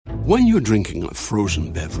When you're drinking a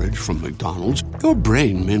frozen beverage from McDonald's, your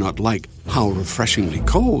brain may not like how refreshingly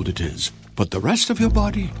cold it is. But the rest of your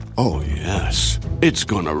body, oh yes, it's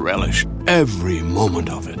gonna relish every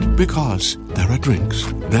moment of it. Because there are drinks.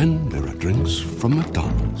 Then there are drinks from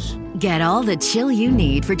McDonald's. Get all the chill you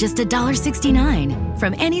need for just $1.69.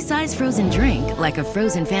 From any size frozen drink, like a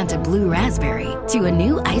frozen Fanta Blue Raspberry, to a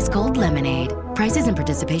new ice-cold lemonade. Prices and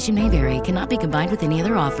participation may vary. Cannot be combined with any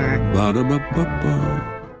other offer.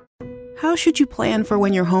 Ba-da-ba-ba-ba. How should you plan for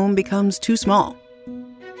when your home becomes too small?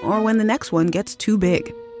 Or when the next one gets too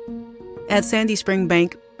big? At Sandy Spring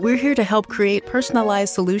Bank, we're here to help create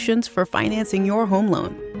personalized solutions for financing your home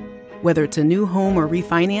loan. Whether it's a new home or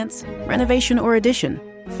refinance, renovation or addition,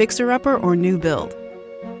 fixer-upper or new build.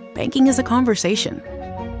 Banking is a conversation.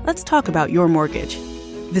 Let's talk about your mortgage.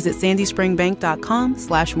 Visit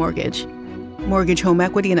sandyspringbank.com/mortgage. Mortgage, home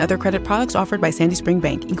equity, and other credit products offered by Sandy Spring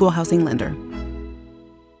Bank, Equal Housing Lender.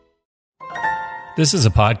 This is a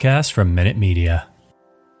podcast from Minute Media.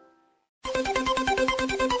 Who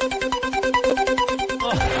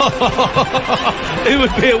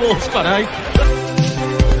would be a Wolves fan, eh?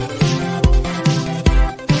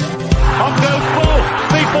 On goes Bull.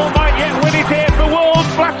 People might yet win it here for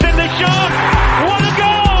Wolves. Flash in the shot. What a goal!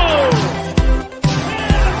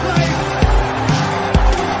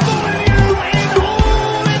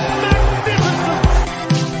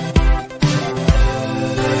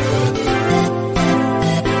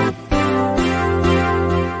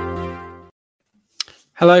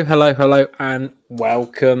 Hello, and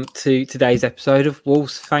welcome to today's episode of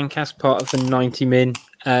Wolves Fancast, part of the 90 Min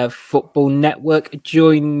Football Network.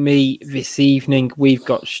 Joining me this evening, we've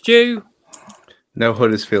got Stu. No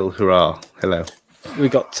Huddersfield, hurrah. Hello.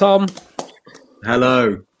 We've got Tom.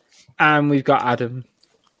 Hello. And we've got Adam.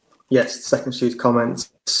 Yes, second Stu's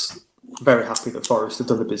comments. Very happy that Forest have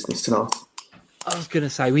done the business tonight. I was going to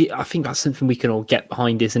say, I think that's something we can all get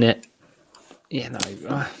behind, isn't it? Yeah, no.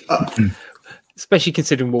 Especially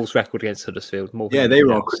considering Wolves' record against Huddersfield. Yeah, they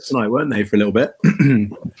were all quick tonight, weren't they, for a little bit?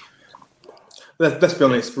 Let's be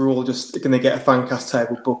honest, we're all just going to get a Fancast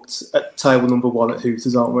table booked at table number 1 at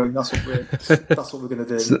Hooters, aren't we? That's what we're going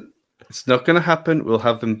to do. It's not going to happen. We'll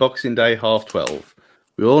have them Boxing Day 12:30.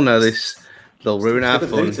 We all know this. They'll ruin our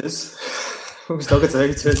fun. We're still going to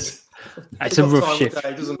Hooters. It's a rough shift.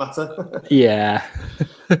 It doesn't matter. Yeah.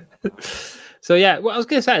 So, yeah, well, I was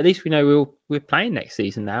going to say, at least we know we're playing next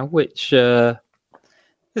season now, which, let's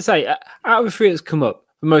say, out of the three that's come up,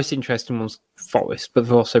 the most interesting one's Forest, but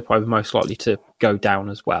they're also probably most likely to go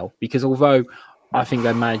down as well. Because although I think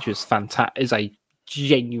their manager is a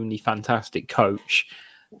genuinely fantastic coach,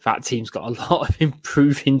 that team's got a lot of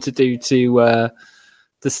improving to do to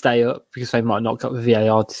stay up, because they might not get the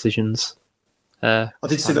VAR decisions. I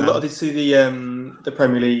did see the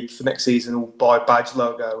Premier League for next season all by badge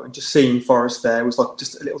logo, and just seeing Forest there was like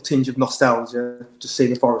just a little tinge of nostalgia. Just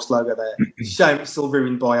seeing the Forest logo there. It's a shame it's still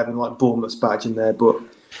ruined by having like Bournemouth's badge in there, but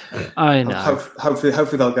I know. Hopefully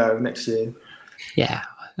they'll go next year. Yeah,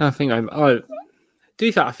 I think I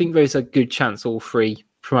do that. I think there's a good chance all three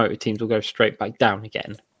promoted teams will go straight back down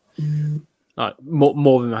again. Like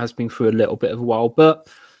more than has been through a little bit of a while, but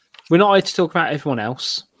we're not here to talk about everyone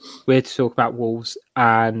else. We're here to talk about Wolves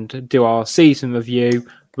and do our season review.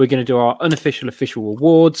 We're going to do our unofficial, official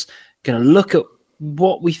awards. Going to look at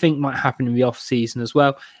what we think might happen in the off season as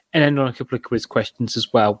well, and end on a couple of quiz questions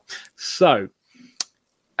as well. So,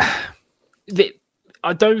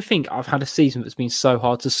 I don't think I've had a season that's been so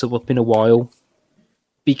hard to sum up in a while,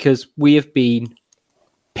 because we have been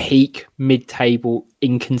peak, mid-table,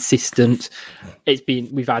 inconsistent.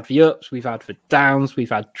 We've had the ups, we've had the downs, we've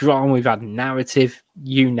had drama, we've had narrative,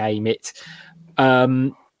 you name it.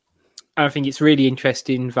 I think it's really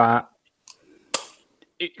interesting that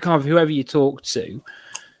kind of whoever you talk to,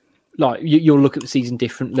 like you'll look at the season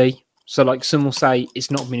differently. So like some will say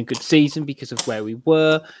it's not been a good season because of where we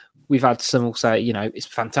were. We've had some will say, it's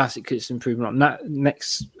fantastic because it's improvement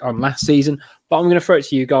on last season. But I'm going to throw it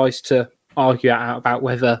to you guys to argue out about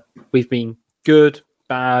whether we've been good,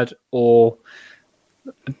 bad, or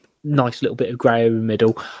a nice little bit of grey in the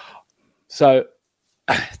middle. So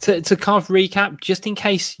to kind of recap, just in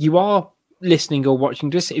case you are listening or watching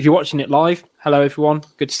this, if you're watching it live, hello everyone,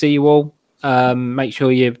 good to see you all. Make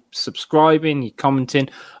sure you're subscribing, you're commenting.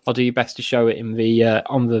 I'll do your best to show it in the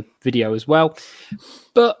on the video as well.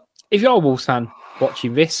 But if you're a Wolves fan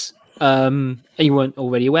watching this, and you weren't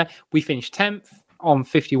already aware, we finished 10th on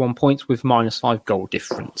 51 points with -5 goal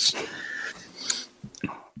difference.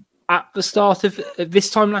 At the start of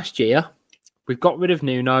this time last year, we've got rid of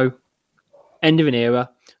Nuno, end of an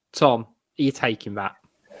era. Tom, are you taking that?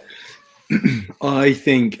 I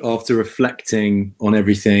think after reflecting on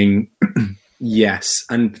everything, yes,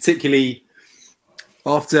 and particularly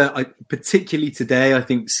today, I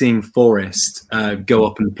think seeing Forest go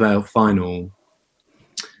up in the playoff final,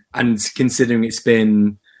 and considering it's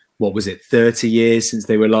been 30 years since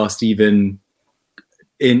they were last even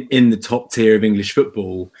in the top tier of English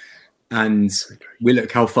football. And we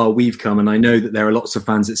look how far we've come. And I know that there are lots of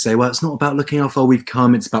fans that say, well, it's not about looking how far we've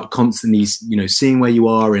come. It's about constantly, seeing where you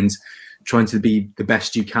are and trying to be the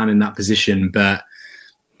best you can in that position. But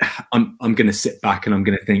I'm going to sit back and I'm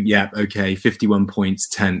going to think, 51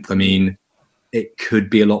 points, 10th. I mean, it could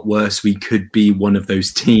be a lot worse. We could be one of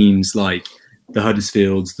those teams like the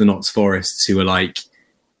Huddersfields, the Notts Forests, who are like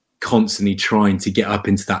constantly trying to get up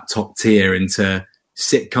into that top tier and to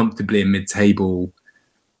sit comfortably in mid-table,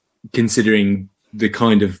 considering the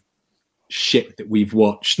kind of shit that we've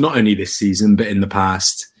watched, not only this season, but in the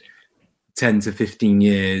past 10 to 15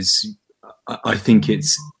 years. I think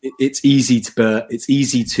it's easy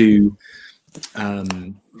to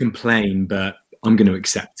complain, but I'm going to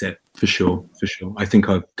accept it for sure. I think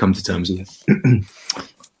I've come to terms with it.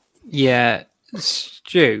 Yeah,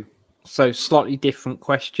 Stu. So slightly different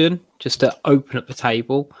question, just to open up the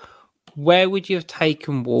table. Where would you have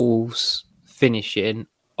taken Wolves finishing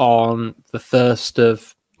on the 1st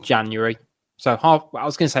of January? So I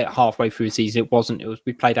was going to say halfway through the season. It wasn't.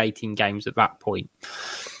 We played 18 games at that point.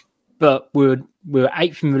 But we were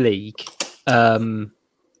 8th in the league,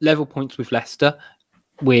 level points with Leicester,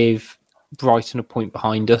 with Brighton a point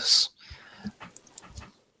behind us.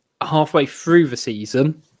 Halfway through the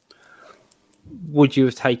season, would you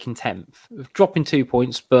have taken 10th? Dropping 2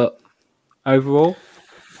 points, but overall?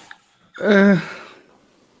 It's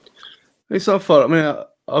not fun. I mean,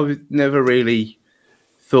 I never really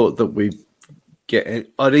thought that we'd get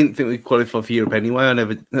it. I didn't think we'd qualify for Europe anyway.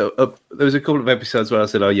 There was a couple of episodes where I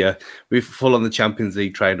said, we're full on the Champions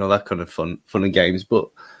League train, all that kind of fun and games. But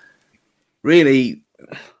really,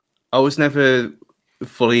 I was never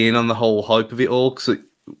fully in on the whole hype of it all, because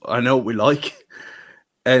I know what we like.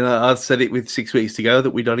 And I said it with 6 weeks to go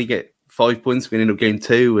that we'd only get 5 points. We ended up getting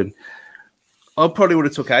 2, and I probably would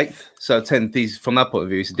have took 8th. So 10th is, from that point of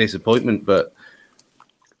view, it's a disappointment. But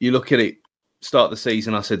you look at it, start of the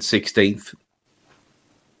season, I said 16th.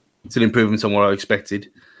 It's an improvement on what I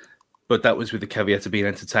expected, but that was with the caveat of being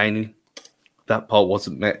entertaining. That part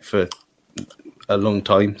wasn't met for a long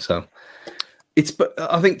time. So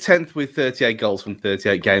I think 10th with 38 goals from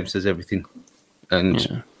 38 games says everything.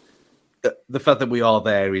 And the fact that we are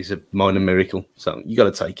there is a minor miracle. So you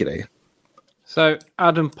got to take it here. So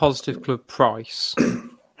Adam, Positive Club Price,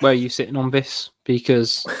 where are you sitting on this?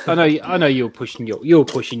 Because I know you're pushing your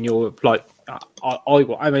like.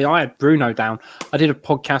 I had Bruno down. I did a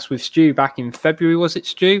podcast with Stu back in February, was it,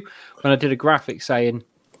 Stu? When I did a graphic saying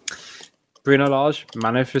Bruno Lage,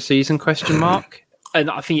 man of the season, ? And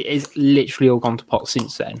I think it is literally all gone to pot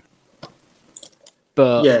since then.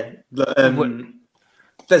 But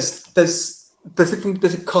there's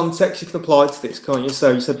a context you can apply to this, can't you?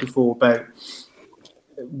 So you said before about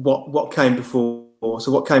what came before.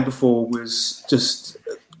 So what came before was just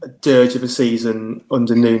a dirge of a season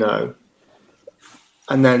under Nuno.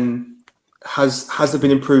 And then has there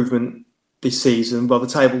been improvement this season? Well, the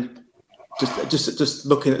table, just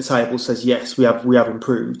looking at the table, says yes, we have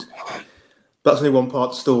improved. But that's only one part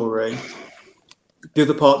of the story. The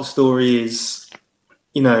other part of the story is,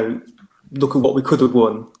 look at what we could have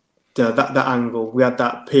won. That angle. We had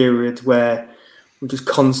that period where we just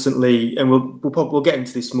constantly, and we'll get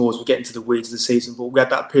into this more as we get into the weeds of the season. But we had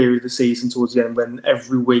that period of the season towards the end when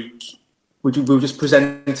every week we were just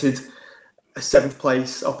presented a 7th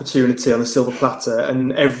place opportunity on a silver platter,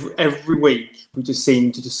 and every week we just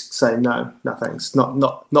seem to just say no thanks,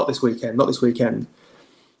 not this weekend, not this weekend.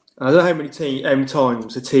 And I don't know how many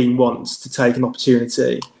times a team wants to take an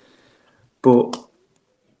opportunity, but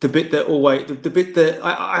the bit that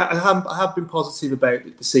I have been positive about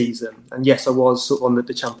the season, and yes, I was on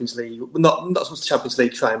the Champions League, not so much the Champions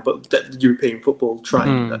League train, but the European football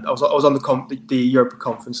train. I was on the Europa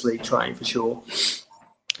Conference League train for sure,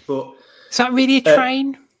 but. Is that really a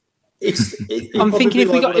train? I'm thinking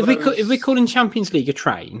if we're calling Champions League a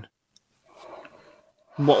train,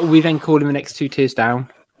 what are we then calling the next 2 tiers down?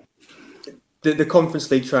 The Conference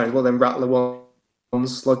League train, well then Rattler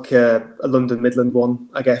ones, like a London Midland one,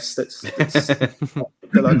 I guess. They'll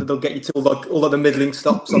get you to all of the middling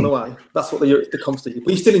stops on the way. That's what the Conference League.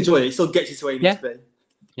 But you still enjoy it. It still gets you to where you need to be.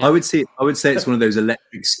 Yeah. I would say it's one of those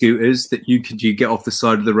electric scooters that you get off the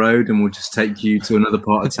side of the road and will just take you to another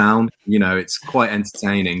part of town. It's quite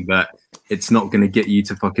entertaining, but it's not going to get you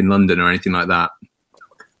to fucking London or anything like that.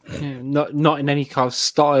 Yeah, not in any kind of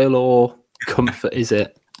style or comfort, is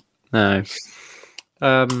it? No.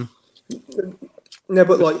 No,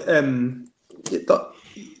 but like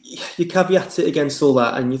you caveat it against all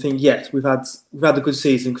that, and you think, yes, we've had a good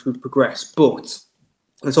season because we've progressed, but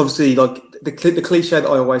it's obviously like the cliche that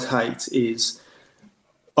I always hate is,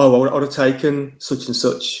 oh, I would have taken such and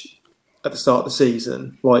such at the start of the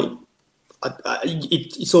season. Like,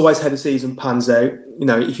 it's always how the season pans out. You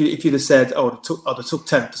know, if you'd have said, oh, I'd have took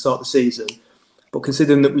 10th to start the season, but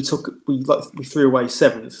considering that we threw away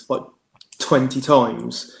 7th like 20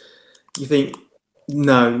 times, you think,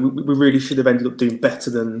 no, we really should have ended up doing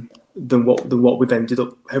better than what we've ended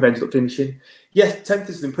up finishing. Yes, 10th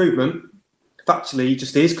is an improvement. Factually, it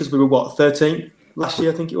just is, because we were 13th last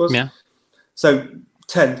year, I think it was. Yeah. So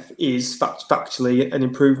 10th is factually an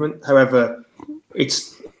improvement. However, it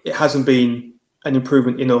hasn't been an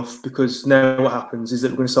improvement enough, because now what happens is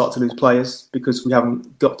that we're going to start to lose players because we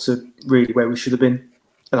haven't got to really where we should have been.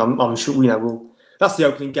 And I'm sure that's the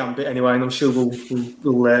opening gambit anyway, and I'm sure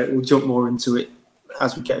we'll jump more into it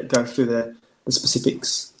as we go through the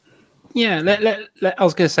specifics. Yeah, I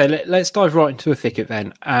was going to say, let's dive right into the thicket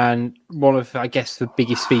then. And one of, I guess, the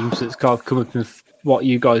biggest themes that's kind of come up in what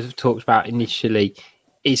you guys have talked about initially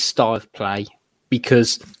is style of play.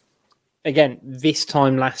 Because, again, this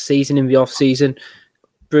time last season, in the off-season,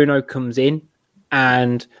 Bruno comes in,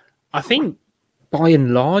 and I think, by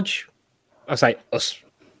and large, I say us,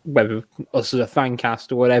 whether us as a fan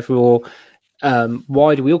cast or whatever, or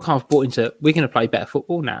wider, we all kind of bought into, we're going to play better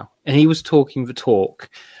football now. And he was talking the talk.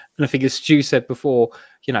 And I think, as Stu said before,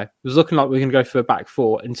 you know, it was looking like we were going to go for a back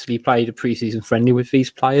four until he played a pre-season friendly with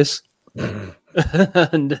these players.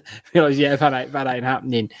 And realised, yeah, that ain't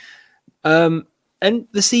happening. And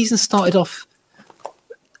the season started off,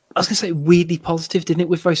 I was going to say, weirdly positive, didn't it?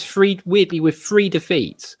 With those three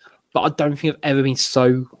defeats. But I don't think I've ever been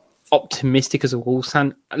so optimistic as a Wolves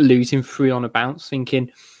fan, losing 3 on a bounce,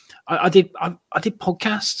 thinking, I did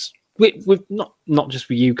podcasts with not just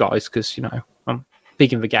with you guys, because, you know, I'm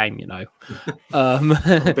big in the game, you know. I'm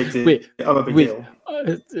a big deal.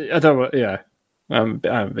 I don't want, yeah. I'm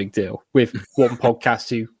a big deal with one podcast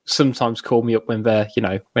who sometimes call me up when they're, you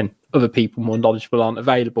know, when other people more knowledgeable aren't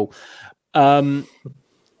available. But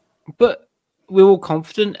we're all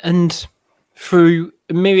confident, and through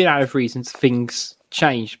a myriad of reasons, things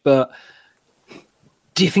changed. But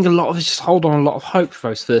do you think a lot of us just hold on a lot of hope for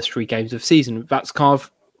those first 3 games of the season? That's kind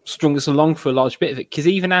of strung us along for a large bit of it, because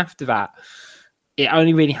even after that, it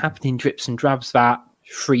only really happened in drips and drabs, that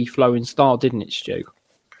free-flowing style, didn't it, Stu?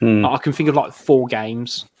 I can think of like 4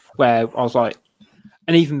 games where I was like,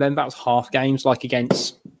 and even then that was half games, like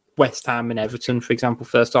against West Ham and Everton, for example,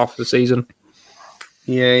 first half of the season.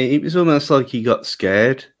 Yeah, it was almost like he got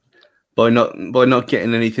scared by not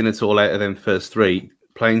getting anything at all out of them first 3,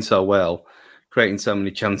 playing so well, creating so many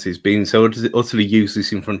chances, being so utterly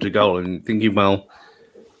useless in front of goal, and thinking, well,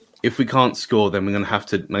 if we can't score, then we're going to have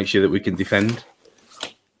to make sure that we can defend.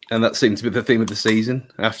 And that seemed to be the theme of the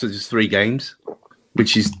season after just 3 games.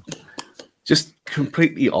 Which is just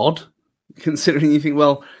completely odd, considering you think,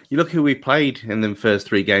 well, you look who we played in them first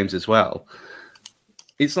 3 games as well.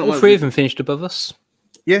 It's not all like 3 of them finished above us.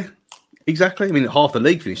 Yeah, exactly. I mean, half the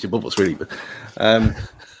league finished above us, really. But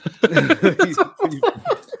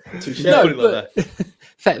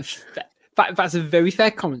that's a very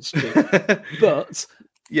fair comment, Stu. But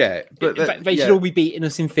yeah, but they should all be beating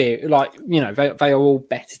us in theory. Like, you know, they are all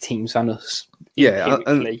better teams than us. Yeah,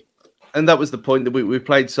 and that was the point, that we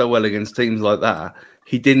played so well against teams like that.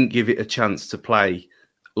 He didn't give it a chance to play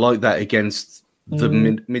like that against the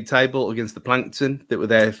mid-table, against the Plankton that were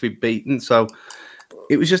there if we'd beaten. So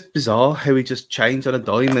it was just bizarre how he just changed on a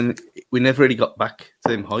dime, and we never really got back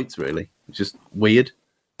to them heights, really. It's just weird.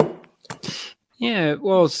 Yeah, it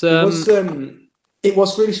was. It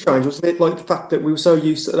was really strange, wasn't it? Like the fact that we were so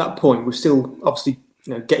used to, at that point, we're still obviously,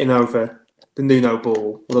 you know, getting over the Nuno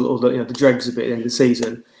ball, or the dregs a bit at the end of the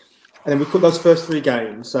season. And then we put those first 3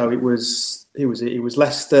 games. So it was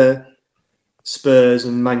Leicester, Spurs,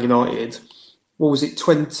 and Man United. What was it?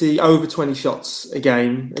 Over 20 shots a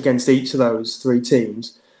game against each of those 3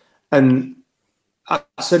 teams. And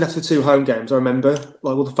certainly after the 2 home games, I remember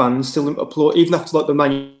like all the fans still applaud, even after like the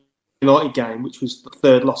Man United game, which was the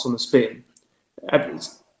 3rd loss on the spin.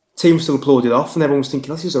 Teams still applauded off, and everyone was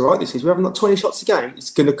thinking, "This is all right. This is. We're having like 20 shots a game. It's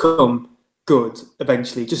going to come good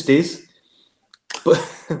eventually. It just is."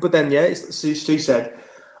 But then, yeah, as Stu said,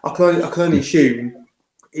 I can only assume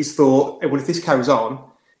he's thought, well, if this carries on,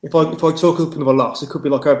 if I talk up another loss, it could be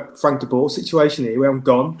like a Frank de Boer situation here, where I'm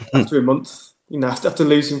gone after a month, you know, after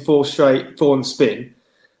losing 4 on the spin,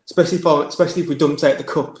 especially if we don't take the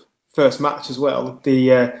cup first match as well,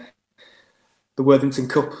 the Worthington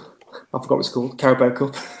Cup I forgot what it's called, Carabao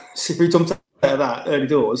Cup. So if we jumped out of that early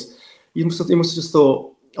doors, you must have just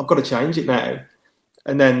thought, I've got to change it now.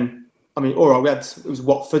 And then, I mean, all right, it was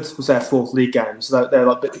Watford was their 4th league game, so they're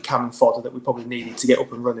like a bit the cannon fodder that we probably needed to get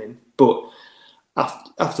up and running. But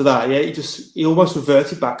after that, yeah, he almost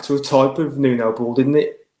reverted back to a type of Nuno ball, didn't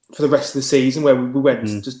it? For the rest of the season, where we went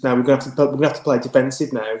just now, we're going to have to play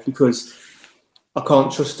defensive now, because I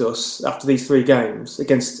can't trust us after these 3 games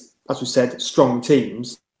against, as we said, strong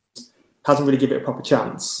teams. Hasn't really given it a proper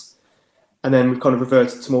chance. And then we've kind of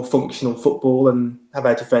reverted to more functional football and have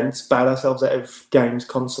our defence bail ourselves out of games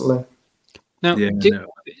constantly. Now,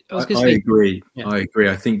 I agree. Yeah. I agree.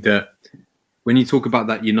 I think that when you talk about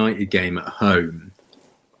that United game at home,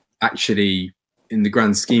 actually, in the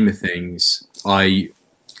grand scheme of things, I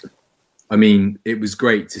mean, it was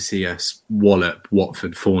great to see us wallop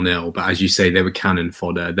Watford 4-0, but as you say, they were cannon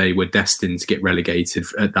fodder. They were destined to get relegated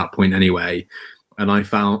at that point anyway. And I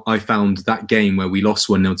found that game where we lost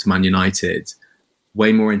 1-0 to Man United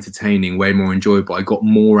way more entertaining, way more enjoyable. I got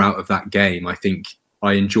more out of that game. I think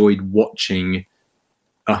I enjoyed watching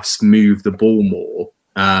us move the ball more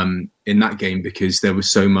in that game, because there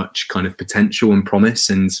was so much kind of potential and promise,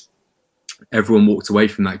 and everyone walked away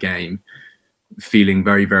from that game feeling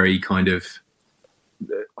very, very kind of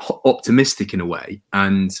optimistic in a way.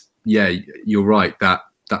 And yeah, you're right, that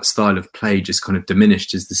style of play just kind of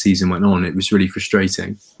diminished as the season went on. It was really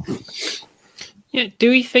frustrating. Yeah, do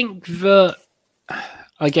we think that,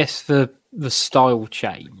 I guess, the style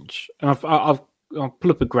change, and I'll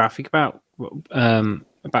pull up a graphic about kind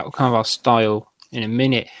of our style in a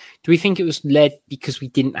minute. Do we think it was led because we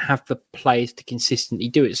didn't have the players to consistently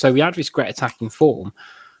do it? So we had this great attacking form,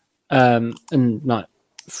 and like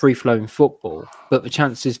free-flowing football, but the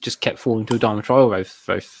chances just kept falling to a dime a trial those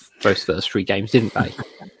first 3 games, didn't they?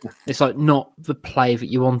 It's like not the play that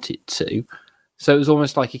you want it to. So it was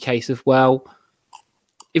almost like a case of, well,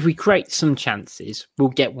 if we create some chances, we'll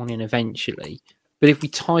get one in eventually. But if we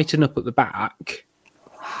tighten up at the back,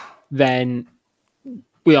 then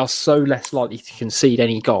we are so less likely to concede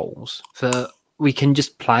any goals that we can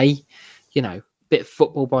just play, a bit of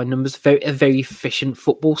football by numbers, a very efficient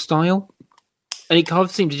football style. And it kind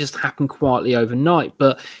of seemed to just happen quietly overnight.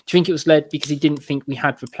 But do you think it was led because he didn't think we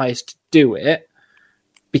had the players to do it,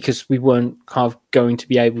 because we weren't kind of going to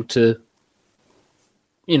be able to,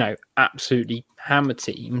 absolutely hammer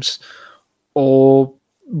teams? Or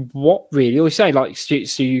what really? Or you say, like, so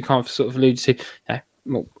you kind of sort of alluded to,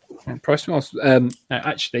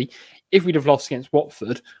 actually, if we'd have lost against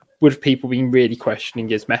Watford, would have people been really questioning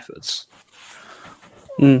his methods?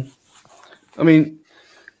 I mean,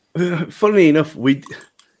 funnily enough, you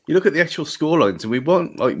look at the actual scorelines, and we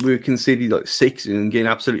were conceding like 6 and getting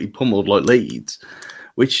absolutely pummeled like Leeds,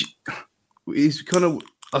 which is kind of,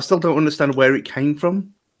 I still don't understand where it came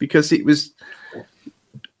from, because it was,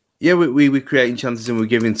 we were creating chances and we were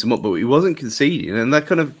giving some up, but we wasn't conceding, and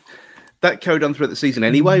that carried on throughout the season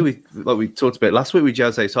anyway. Like we talked about last week, with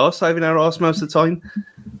Jose Sarr saving our arse most of the time.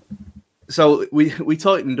 So we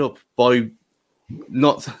tightened up by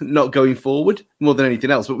not going forward more than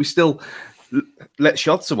anything else, but we still let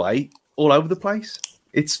shots away all over the place.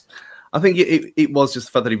 I think it was just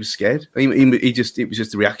the fact that he was scared. It was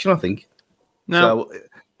just a reaction, I think. No. So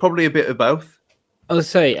probably a bit of both. I'll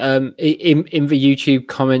say in the YouTube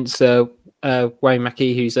comments, Wayne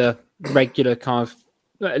Mackey, who's a regular kind of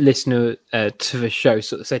listener to the show,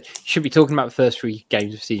 sort of said, you should be talking about the first 3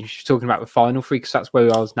 games of the season. You should be talking about the final 3, because that's where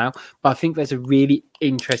we are now. But I think there's a really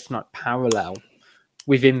interesting parallel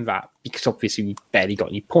within that, because obviously we barely got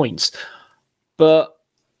any points, but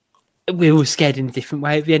we were scared in a different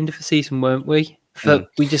way at the end of the season, weren't we? That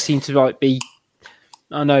we just seemed to be,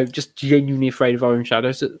 I know, just genuinely afraid of our own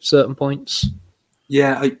shadows at certain points.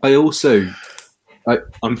 Yeah,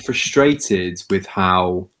 I'm frustrated with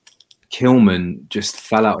how Kilman just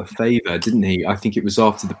fell out of favour, didn't he? I think it was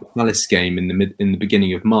after the Palace game in the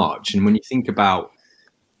beginning of March, and when you think about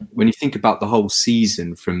the whole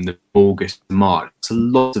season from the August to March, it's a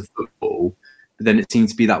lot of football. But then it seemed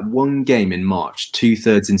to be that one game in March,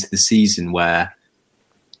 2/3 into the season, where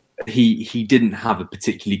he didn't have a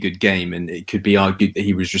particularly good game, and it could be argued that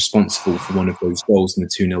he was responsible for one of those goals in the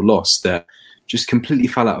 2-0 loss that just completely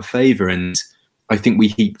fell out of favour. And I think we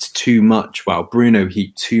heaped too much. Well, Bruno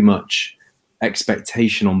heaped too much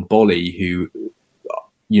expectation on Bolly, who,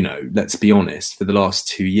 let's be honest, for the last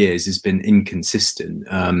 2 years has been inconsistent.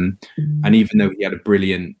 And even though he had a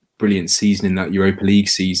brilliant season in that Europa League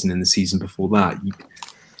season and the season before that,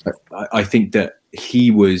 I think that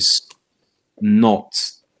he was not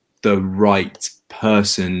the right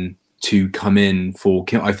person to come in for.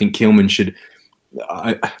 I think Kilman should.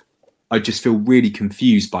 I just feel really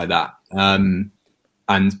confused by that.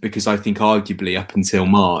 And because I think arguably up until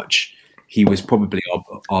March, he was probably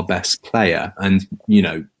our best player, and, you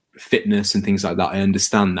know, fitness and things like that, I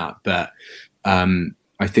understand that. But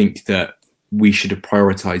I think that we should have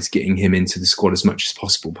prioritised getting him into the squad as much as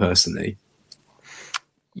possible, personally.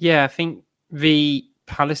 Yeah, I think the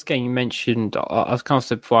Palace game you mentioned, I've kind of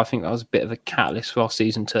said before, I think that was a bit of a catalyst for our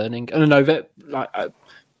season turning. And I know that, like,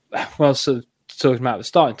 well, sort of talking about the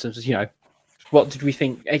start in terms of, you know, what did we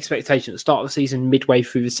think expectation at the start of the season, midway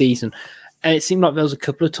through the season? And it seemed like there was a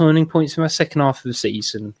couple of turning points in the second half of the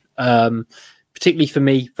season. Particularly for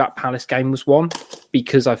me, that Palace game was one,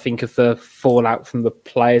 because I think of the fallout from the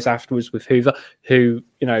players afterwards with Hoover, who,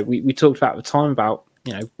 you know, we talked about at the time about,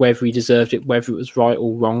 you know, whether he deserved it, whether it was right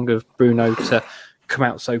or wrong of Bruno to come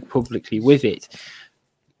out so publicly with it.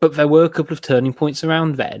 But there were a couple of turning points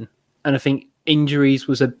around then, and I think injuries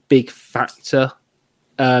was a big factor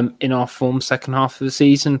in our form second half of the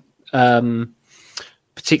season.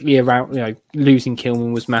 Particularly around, you know, losing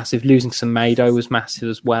Kilman was massive, losing Semedo was massive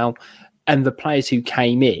as well. And the players who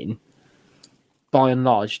came in, by and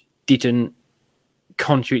large, didn't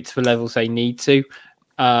contribute to the levels they need to.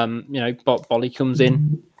 You know, Bolly comes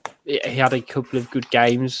in. He had a couple of good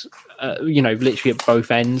games, you know, literally at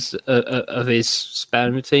both ends of his spell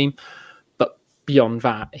in the team. But beyond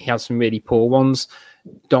that, he has some really poor ones.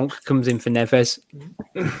 Donk comes in for Neves.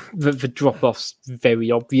 The drop-off's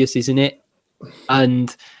very obvious, isn't it?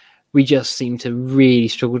 And we just seem to really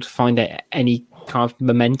struggle to find any kind of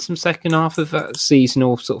momentum second half of that season,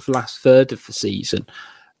 or sort of last third of the season.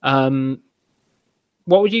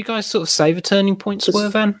 What would you guys sort of say the turning points were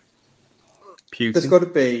then? There's got to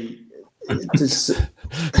be.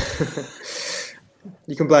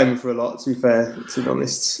 You can blame him for a lot, to be fair, to be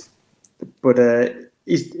honest. But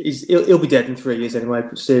he'll be dead in 3 years anyway.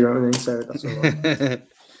 So that's all right.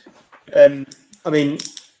 I mean,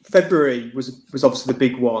 February was obviously the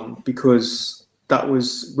big one, because that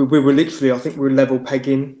was we were literally, I think we were level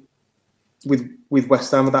pegging with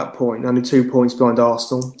West Ham at that point, only 2 points behind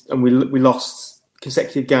Arsenal, and we lost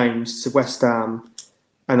consecutive games to West Ham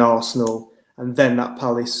and Arsenal, and then that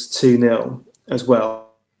Palace 2-0 as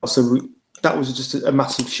well. So that was just a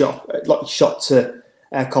massive shock, like shot to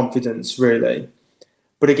our confidence, really.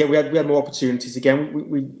 But again, we had more opportunities. Again,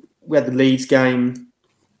 we had the Leeds game,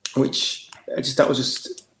 which that was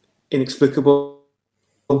just inexplicable.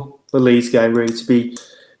 The Leeds game, really, to be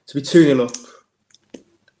 2-0 up,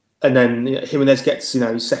 and then Jimenez gets, you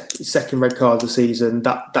know, his second red card of the season.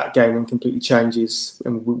 That game then completely changes,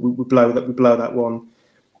 and we blow that one.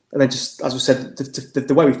 And then, just as we said,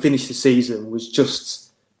 the way we finished the season was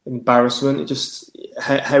just an embarrassment. It just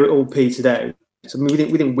how it all petered out. So I mean,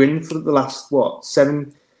 we didn't win for the last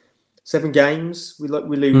seven games. We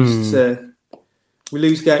lose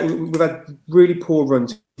games. We've had really poor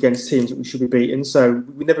runs against teams that we should be beating. So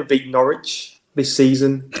we never beat Norwich this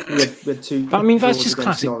season. We had two. I mean, that's just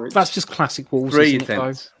classic. Norwich. That's just classic Wolves.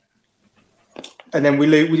 And then we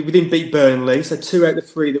didn't beat Burnley. So 2 out of the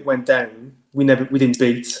 3 that went down, we didn't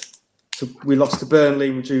beat. So we lost to Burnley.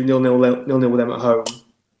 We drew 0-0 with them at home.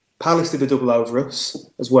 Palace did a double over us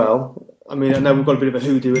as well. I mean, I know we've got a bit of a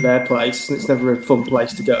hoodoo at their place, and it's never a fun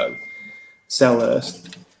place to go,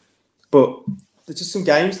 Selhurst. But there's just some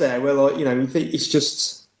games there where, like, you know, you think it's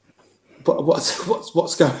just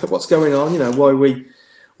what's going on? You know, why we?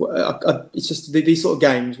 It's just these sort of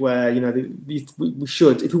games where, you know, we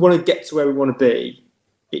should, if we want to get to where we want to be,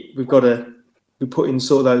 we've got to be putting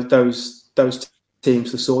sort of those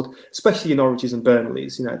teams to sword, especially in Norwich's and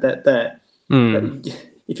Burnley's. You know, they're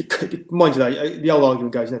mind you, the old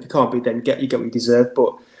argument goes, you know, if you can't beat them, you get what you deserve.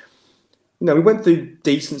 But, you know, we went through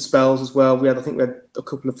decent spells as well. I think we had a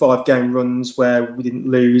couple of 5-game runs where we didn't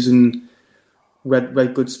lose, and we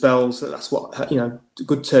had good spells. That's what, you know, a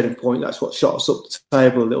good turning point. That's what shot us up the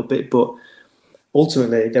table a little bit. But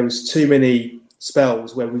ultimately, there was too many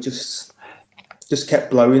spells where we just kept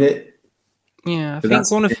blowing it. Yeah, I think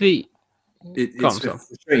one of the... It's a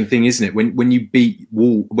frustrating thing, isn't it? When you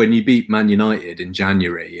beat Man United in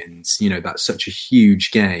January, and, you know, that's such a huge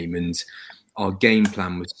game, and our game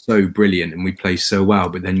plan was so brilliant and we played so well,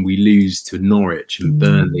 but then we lose to Norwich and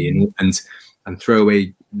Burnley and throw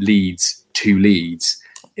away two leads.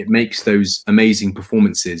 It makes those amazing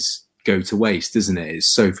performances go to waste, doesn't it?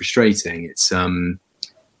 It's so frustrating. It's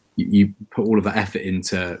you put all of that effort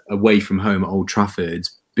into away from home at Old Trafford,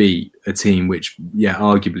 beat a team which,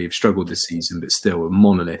 arguably have struggled this season, but still are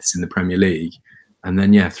monoliths in the Premier League, and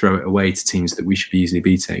then throw it away to teams that we should be easily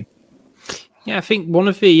beating. Yeah, I think one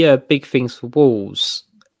of the big things for Wolves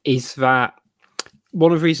is that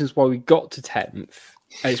one of the reasons why we got to 10th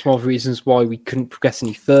it's one of the reasons why we couldn't progress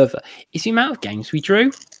any further, is the amount of games we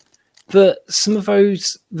drew. But some of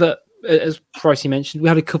those that, as Pricey mentioned, we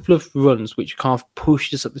had a couple of runs which kind of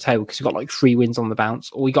pushed us up the table because we got like 3 wins on the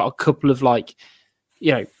bounce, or we got a couple of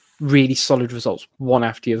really solid results one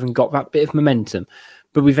after the other and got that bit of momentum.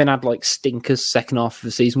 But we then had like stinkers second half of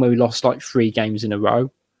the season where we lost like 3 games in a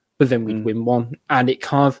row, but then we'd win one, and it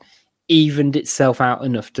kind of evened itself out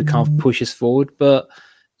enough to kind of push us forward. But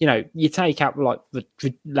you take out like the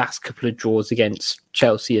last couple of draws against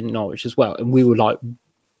Chelsea and Norwich as well, and we were like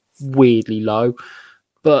weirdly low.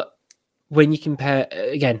 But when you compare,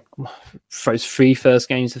 again, those 3 first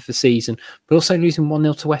games of the season, but also losing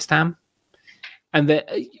 1-0 to West Ham, and they're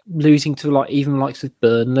losing to like even likes of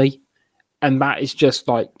Burnley, and that is just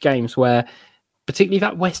like games where, particularly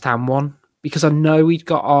that West Ham one, because I know we'd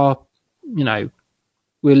got our,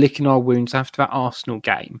 we're licking our wounds after that Arsenal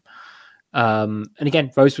game. And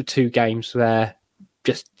again, those were 2 games where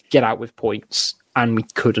just get out with points, and we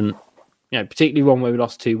couldn't. Particularly one where we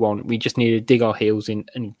lost 2-1, we just needed to dig our heels in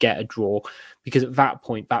and get a draw, because at that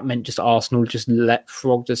point, that meant just Arsenal just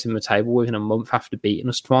frogged us in the table within a month after beating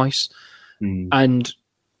us twice. And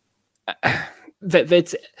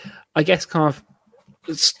that's, I guess, kind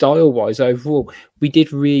of style-wise overall, we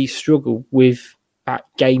did really struggle with that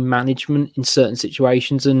game management in certain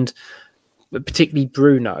situations, and particularly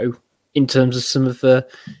Bruno, in terms of some of the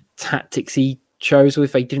tactics he chose, or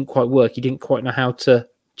if they didn't quite work, he didn't quite know how to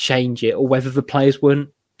change it, or whether the players weren't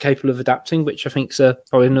capable of adapting, which I think is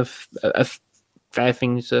probably a fair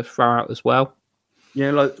thing to throw out as well.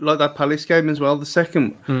 Yeah, like that Palace game as well. The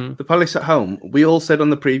second, the Palace at home, we all said on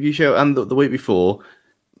the preview show and the week before,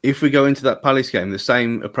 if we go into that Palace game the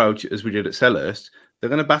same approach as we did at Selhurst, they're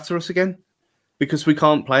going to batter us again, because we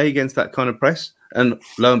can't play against that kind of press. And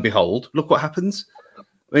lo and behold, look what happens. I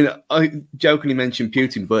mean, I jokingly mentioned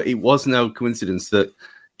Putin, but it was no coincidence that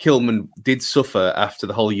Kilman did suffer after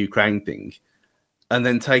the whole Ukraine thing, and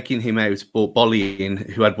then taking him out, brought Bolly in,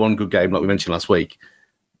 who had one good game, like we mentioned last week.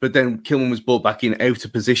 But then Kilman was brought back in out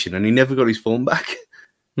of position, and he never got his form back.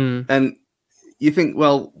 And you think,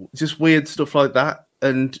 well, just weird stuff like that,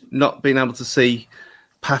 and not being able to see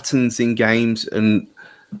patterns in games. And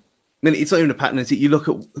I mean, it's not even a pattern, is it? You look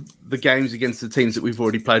at the games against the teams that we've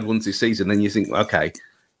already played once this season, and you think, okay,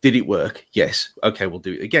 did it work? Yes. Okay, we'll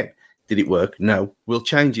do it again. Did it work? No. We'll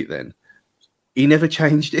change it then. He never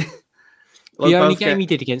changed it. The only game he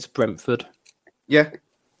did against Brentford. Yeah.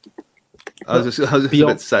 I was just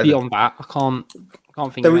about to say beyond that, I can't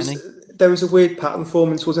think of any. There was a weird pattern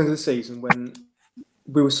forming towards the end of the season when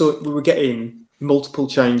we were getting multiple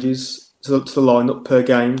changes to the lineup per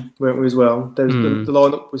game, weren't we as well? The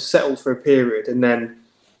lineup was settled for a period, and then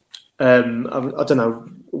I don't know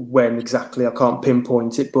when exactly. I can't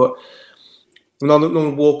pinpoint it, but when I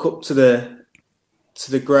walk up to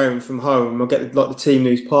the ground from home, I get like the team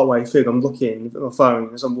news part way through. I'm looking at my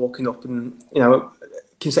phone as I'm walking up, and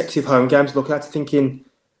consecutive home games, looking at it thinking,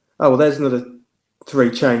 oh well, there's another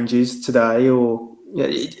 3 changes today, or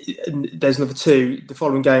there's another 2. The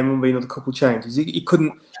following game will be another couple of changes. He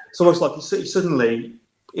couldn't. It's almost like he suddenly,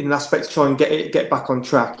 in an aspect, to try and get back on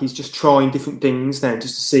track. He's just trying different things now,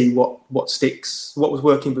 just to see what sticks. What was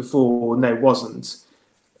working before now wasn't,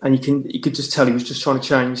 and you could just tell he was just trying to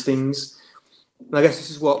change things. And I guess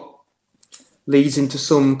this is what leads into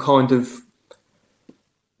some kind of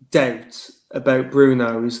doubt about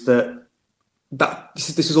Bruno, is that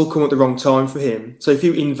this has all come at the wrong time for him. So if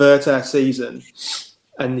you invert our season,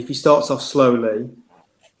 and if he starts off slowly,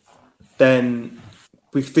 then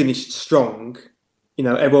we've finished strong.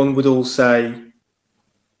 Everyone would all say,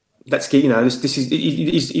 "Let's get this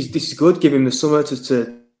is good. Give him the summer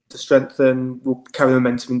to strengthen. We'll carry the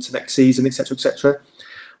momentum into next season, etc., etc."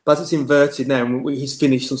 But as it's inverted now, and he's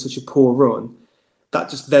finished on such a poor run, that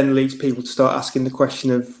just then leads people to start asking the question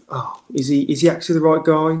of, oh, is he actually the right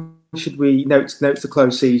guy? Should we, now it's the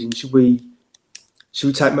close season, should we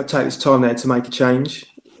take this time there to make a change?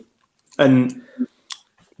 And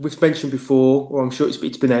we've mentioned before, or I'm sure it's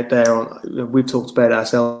been out there, we've talked about it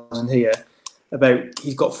ourselves in here, about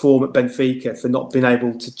he's got form at Benfica for not being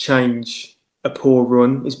able to change a poor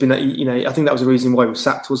run. It's been, I think that was the reason why he was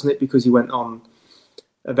sacked, wasn't it? Because he went on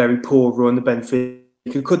a very poor run at Benfica.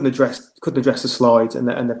 He couldn't address the slide, and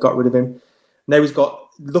they've got rid of him. Now he's got,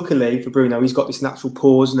 luckily for Bruno, he's got this natural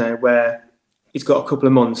pause now where he's got a couple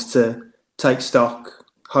of months to take stock,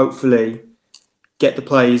 hopefully get the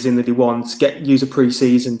players in that he wants, use a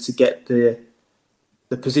pre-season to get the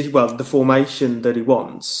position, the formation that he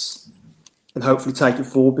wants, and hopefully take it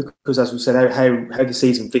forward. Because as we said, how the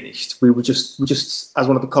season finished, we just as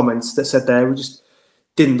one of the comments that said there, we just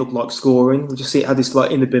didn't look like scoring. We just had this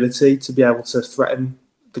inability to be able to threaten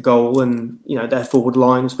the goal, and their forward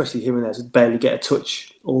line, especially Jimenez, barely get a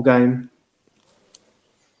touch all game.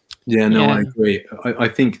 Yeah, no, I agree. I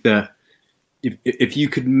think that if you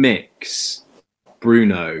could mix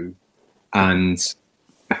Bruno and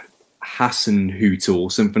Hasenhüttl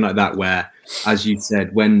or something like that, where, as you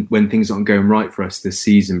said, when things aren't going right for us this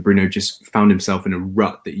season, Bruno just found himself in a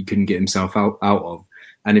rut that he couldn't get himself out of.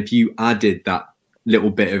 And if you added that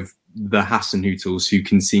little bit of the Hasenhüttls who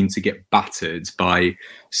can seem to get battered by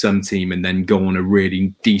some team and then go on a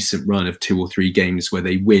really decent run of 2 or 3 games where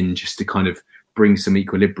they win just to kind of bring some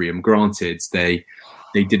equilibrium. Granted, they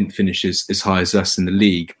didn't finish as high as us in the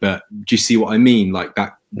league, but do you see what I mean? Like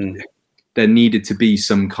that, there needed to be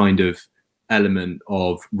some kind of element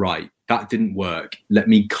of, right, that didn't work. Let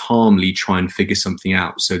me calmly try and figure something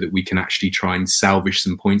out so that we can actually try and salvage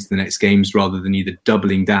some points in the next games, rather than either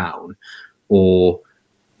doubling down or,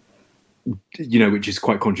 which is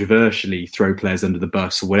quite controversially, throw players under the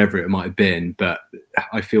bus or whatever it might have been. But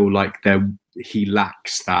I feel like he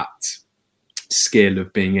lacks that skill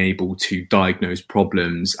of being able to diagnose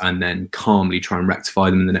problems and then calmly try and rectify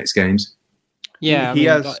them in the next games. Yeah, he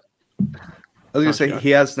has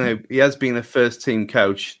been a first team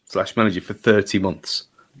coach / manager for 30 months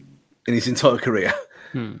in his entire career.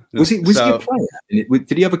 Was he a good player?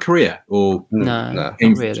 Did he have a career or no? Not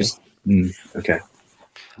really. Okay.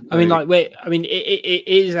 I mean, it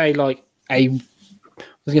is a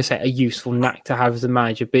useful knack to have as a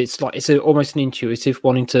manager, but it's almost an intuitive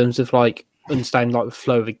one in terms of understanding the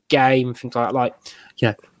flow of a game, things like that.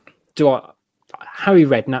 Harry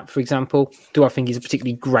Redknapp, for example, do I think he's a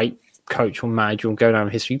particularly great coach or manager or go down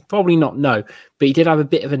in history? Probably not, no. But he did have a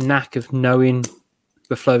bit of a knack of knowing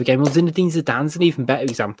the flow of a game. Well, Zinedine Zidane's an even better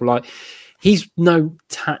example. He's no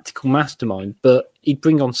tactical mastermind, but he'd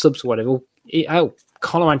bring on subs or whatever.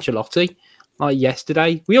 Carlo Ancelotti,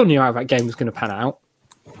 yesterday, we all knew how that game was going to pan out.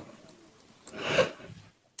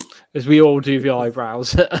 As we all do the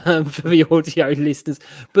eyebrows for the audio listeners.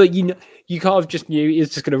 But you kind of just knew he was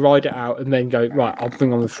just going to ride it out and then go, right, I'll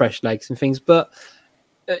bring on the fresh legs and things. But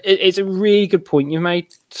it's a really good point you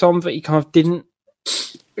made, Tom, that he kind of didn't,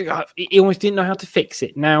 he almost didn't know how to fix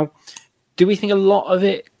it. Now, do we think a lot of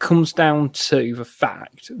it comes down to the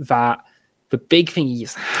fact that the big thing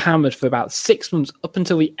he's hammered for about 6 months up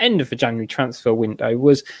until the end of the January transfer window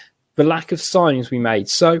was the lack of signings we made?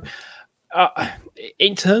 So,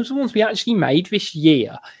 in terms of ones we actually made this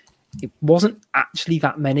year, it wasn't actually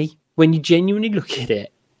that many. When you genuinely look at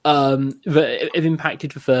it, that have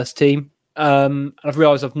impacted the first team. And I've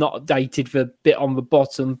realised I've not updated the bit on the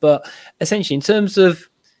bottom, but essentially in terms of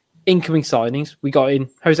incoming signings, we got in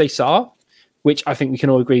Jose Sarr, which I think we can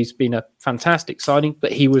all agree has been a fantastic signing,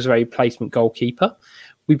 but he was a replacement goalkeeper.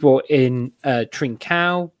 We brought in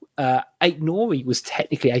Trincao. Aït-Nouri was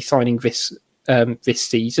technically a signing this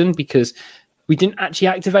season because we didn't actually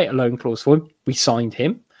activate a loan clause for him. We signed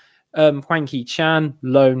him. Hwang Hee-chan,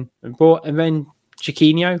 loan and brought, and then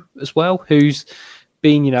Chiquinho as well, who's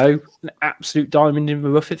been, an absolute diamond in the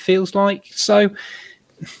rough, it feels like. So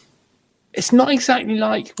it's not exactly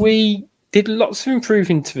like we did lots of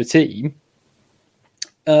improving to the team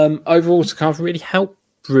overall to kind of really help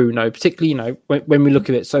Bruno, particularly, when we look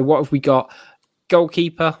at it. So what have we got?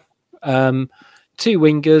 Goalkeeper, 2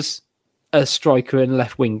 wingers, a striker and a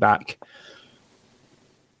left wing back.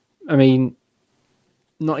 I mean,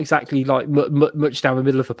 not exactly much down the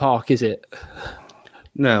middle of the park, is it?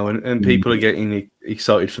 No, and people are getting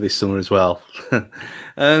excited for this summer as well.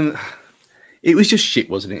 It was just shit,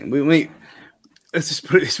 wasn't it? Let's just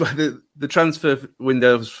put it this way: the transfer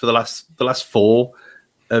windows for the last 4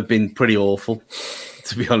 have been pretty awful,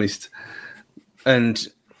 to be honest. And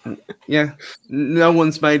yeah, no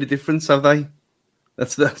one's made a difference, have they? I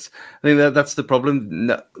think that's the problem.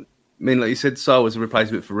 No, I mean, like you said, Sarr was a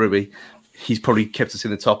replacement for Ruby. He's probably kept us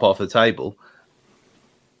in the top half of the table.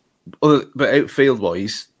 But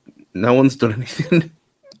outfield-wise, no one's done anything. I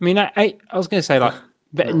mean, I was going to say,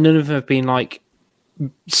 none of them have been,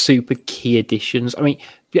 super key additions. I mean,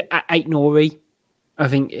 Aït-Nouri, I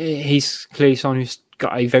think he's clearly someone who's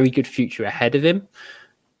got a very good future ahead of him.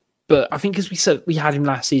 But I think because we had him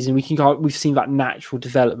last season, we've seen that natural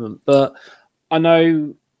development. But I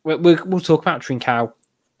know we'll talk about Trincao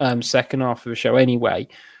second half of the show anyway,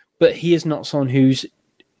 but he is not someone who's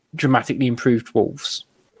dramatically improved Wolves.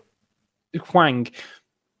 Hwang,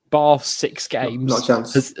 bar 6 games. Not a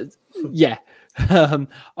chance. Yeah. I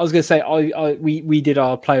was going to say, we did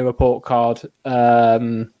our player report card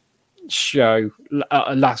show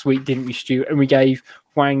last week, didn't we, Stu? And we gave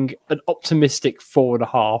Hwang an optimistic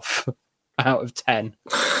 4.5 out of 10.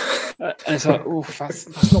 And it's like,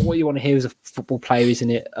 that's not what you want to hear as a football player, isn't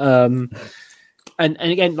it? And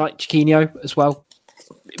again, like Chiquinho as well,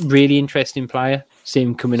 really interesting player. See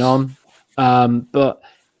him coming on, but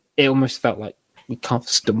it almost felt like we kind of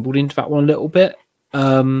stumbled into that one a little bit.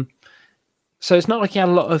 So it's not like he had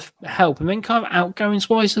a lot of help. And then kind of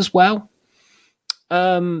outgoings-wise as well,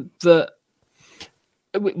 that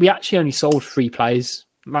we actually only sold 3 players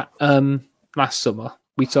last summer.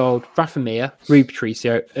 We sold Rafa Mir, Rui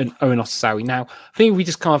Patricio, and Owen Osasawi. Now, I think we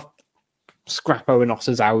just kind of scrap Owen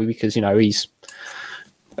Osasawi because, you know, he's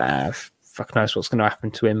fuck knows what's going to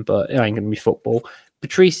happen to him, but it ain't going to be football.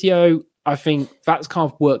 Patricio, I think that's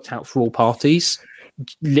kind of worked out for all parties.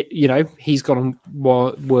 You know, he's gone and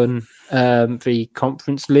won the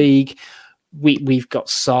Conference League. We've got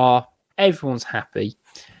Sarr. Everyone's happy.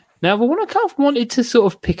 Now, the one I kind of wanted to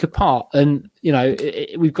sort of pick apart, and, you know,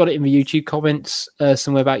 we've got it in the YouTube comments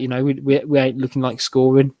somewhere about, you know, we ain't looking like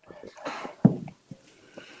scoring.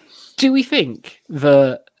 Do we think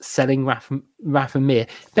that selling Rafa Mir,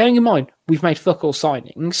 bearing in mind, we've made fuck all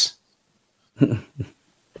signings,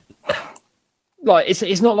 like,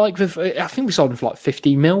 it's not like, I think we sold him for like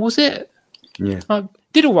 15 mil, was it? Yeah.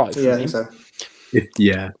 Did all right for him. I think so.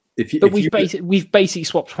 But we've basically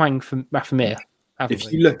swapped Hwang for Rafa Mir.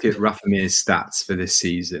 If you look at Rafa Mir's stats for this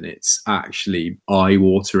season, it's actually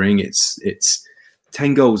eye-watering. It's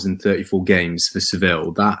 10 goals in 34 games for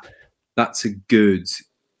Seville. That's a good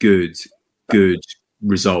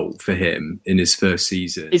result for him in his first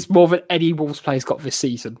season. It's more than any Wolves player's got this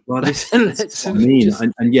season. Well, that's what I mean.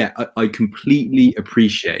 And yeah, I completely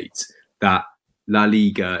appreciate that La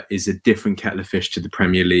Liga is a different kettle of fish to the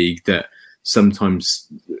Premier League, that sometimes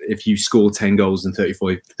if you score 10 goals in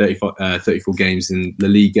 34 games in La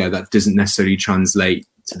Liga, that doesn't necessarily translate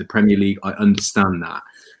to the Premier League. I understand that.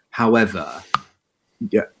 However,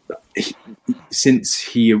 yeah, since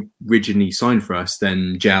he originally signed for us,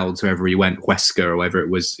 then gelled wherever he went, Huesca or wherever it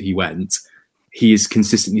was he went, he has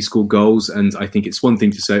consistently scored goals. And I think it's one thing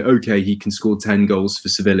to say, okay, he can score 10 goals for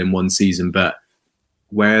Seville in one season, but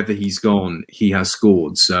wherever he's gone, he has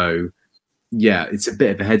scored. So yeah, it's a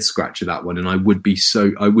bit of a head scratcher, that one. And I would be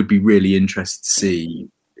really interested to see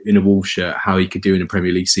in a Wolves shirt how he could do in a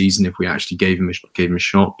Premier League season if we actually gave him a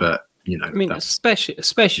shot. But, you know, I mean,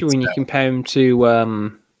 especially when you compare him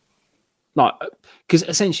to, like, because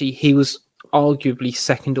essentially he was arguably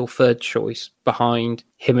second or third choice behind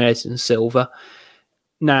Jimenez and Silva.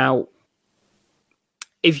 Now,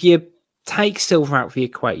 if you take Silva out of the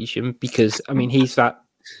equation, because I mean he's that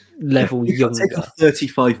level younger, take a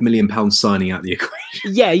 £35 million signing out of the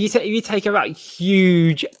equation. Yeah, you take that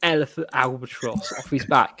huge elephant albatross off his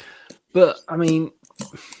back. But I mean,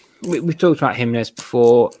 we've talked about Jimenez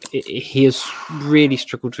before. He has really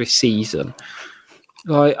struggled this season.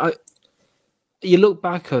 You look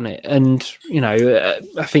back on it, and you know,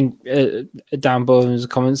 I think Dan Boyle in the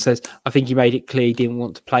comments says, "I think he made it clear he didn't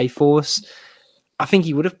want to play for us." I think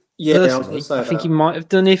he would have. Yeah, I was going to say I think he might have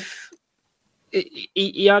done if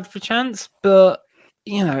he had the chance, but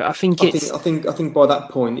you know, I think by that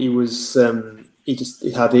point he was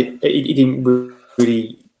he had it. He didn't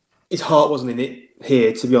really. His heart wasn't in it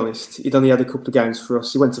here, to be honest. He'd only had a couple of games for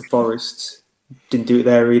us. He went to Forest, didn't do it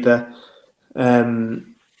there either.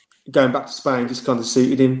 Going back to Spain just kind of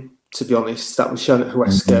suited him, to be honest. That was shown at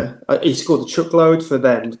Huesca. Mm-hmm. He scored a truckload for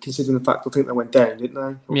them, considering the fact I think they went down, didn't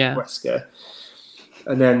they? Yeah. Huesca.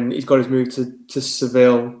 And then he's got his move to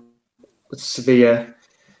Seville, Sevilla.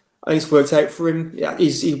 And it's worked out for him. Yeah,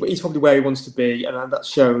 he's probably where he wants to be, and that's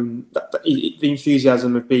shown that the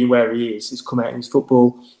enthusiasm of being where he is has come out in his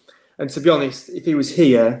football. And to be honest, if he was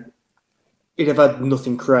here, he'd have had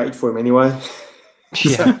nothing created for him anyway.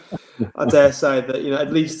 Yeah. I dare say that, you know,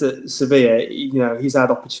 at least at Sevilla, you know, he's had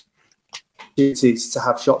opportunities to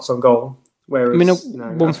have shots on goal. Whereas, I mean, you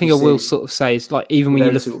know, one thing I will sort of say is, like, even when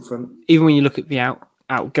you look at the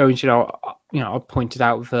outgoings, you know, I pointed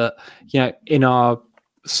out that, you know, in our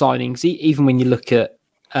signings, even when you look at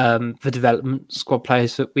the development squad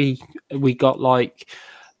players that we got, like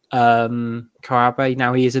Karabe,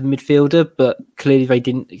 now he is a midfielder, but clearly they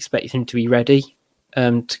didn't expect him to be ready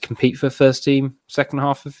to compete for first team second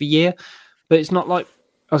half of the year. But it's not like,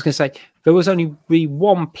 I was going to say, there was only really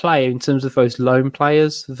one player in terms of those loan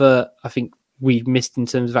players that I think we missed in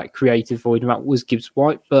terms of that creative void, and that was Gibbs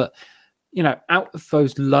White. But, you know, out of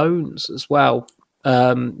those loans as well,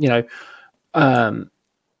 you know,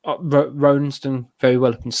 Ronan's done very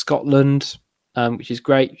well up in Scotland, which is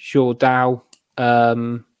great. Shaw Dow,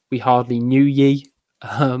 we hardly knew ye.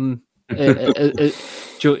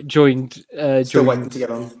 Joined. Still waiting to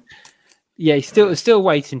get on. Yeah, he's still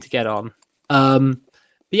waiting to get on.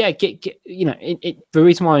 But yeah, you know, the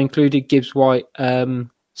reason why I included Gibbs White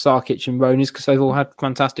Sarkic and Ronis, because they've all had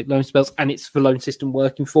fantastic loan spells, and it's the loan system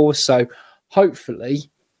working for us. So hopefully,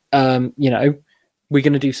 we're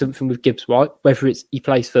going to do something with Gibbs White, whether it's he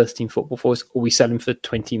plays first team football for us or we sell him for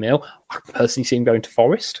 20 mil. I can personally see him going to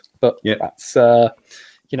Forest, but that's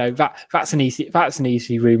that's an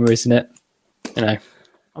easy rumour, isn't it? I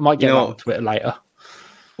might get that on Twitter later.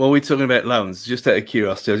 While we're talking about loans, just out of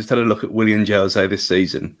curiosity, I just had a look at Willian Jose this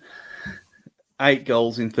season. 8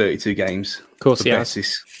 goals in 32 games. Of course,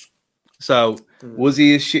 Betis. So was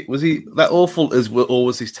he that awful as well, or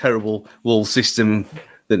was this terrible wall system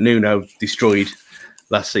that Nuno destroyed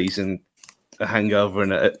last season a hangover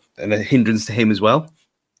and a hindrance to him as well?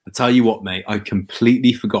 I tell you what, mate, I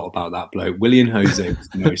completely forgot about that bloke. Willian Jose was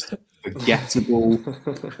the most forgettable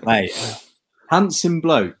player. Handsome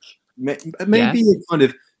bloke. Maybe a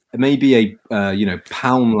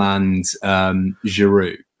Poundland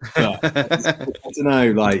Giroud. But, I don't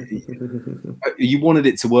know, like you wanted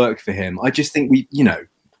it to work for him. I just think we've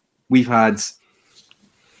had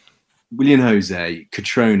Willian Jose,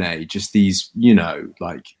 Cutrone, just these,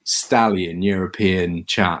 like stallion European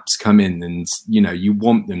chaps come in and, you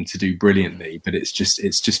want them to do brilliantly, but it's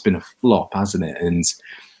just been a flop, hasn't it? And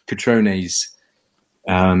Cutrone's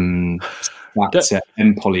Empoli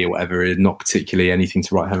or whatever is not particularly anything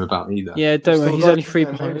to write home about either. Yeah, don't worry, he's only 3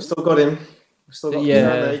 behind. We've still got him.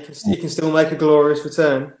 He can still make a glorious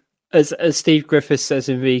return. As Steve Griffiths says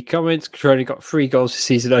in the comments, Cutrone got 3 goals this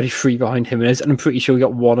season, only 3 behind him, and I'm pretty sure he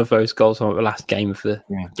got 1 of those goals on the last game of the.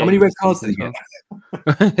 Yeah. How many red cards did he get?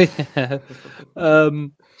 I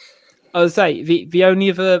would say the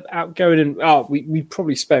only other outgoing, we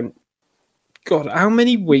probably spent, God, how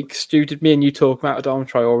many weeks, Stu, did me and you talk about Adama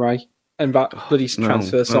Traore and that bloody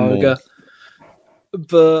transfer saga?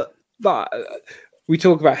 But we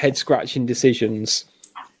talk about head scratching decisions.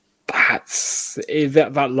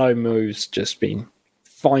 That loan move's just been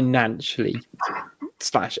financially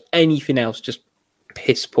 / anything else just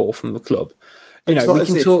piss poor from the club. It's not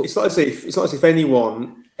as if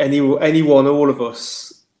anyone, all of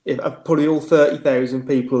us, probably all 30,000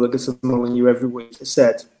 people that get on you every week have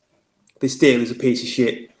said this deal is a piece of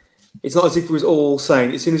shit. It's not as if it was all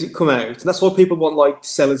saying as soon as it come out, and that's why people want like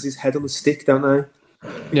Sellers' head on the stick, don't they?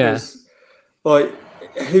 Because, why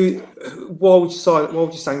would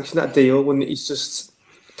you sanction that deal when it's just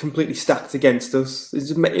completely stacked against us?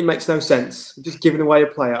 It makes no sense. We're just giving away a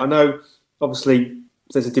player. I know, obviously,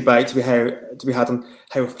 there's a debate to be had on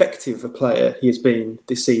how effective a player he has been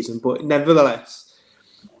this season, but nevertheless,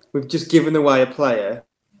 we've just given away a player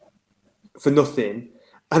for nothing,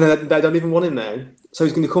 and they don't even want him now. So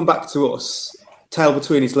he's going to come back to us, tail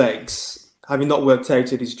between his legs, having not worked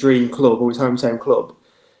out at his dream club or his hometown club.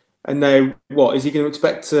 And now, what is he going to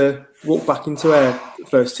expect to walk back into our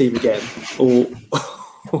first team again, or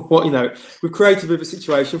what? We've created a bit of a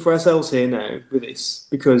situation for ourselves here now with this,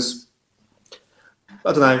 because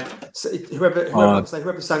I don't know.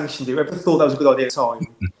 Whoever sanctioned it, whoever thought that was a good idea at the time,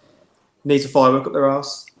 needs a firework up their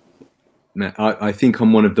arse. I think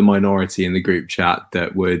I'm one of the minority in the group chat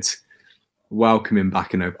that would welcome him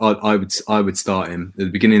back, and I would start him at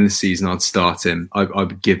the beginning of the season. I'd start him. I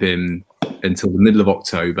would give him until the middle of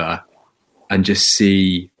October and just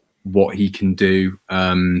see what he can do.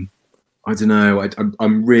 I don't know.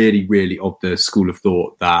 I'm really, really of the school of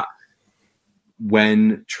thought that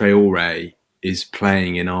when Traore is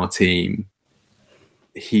playing in our team,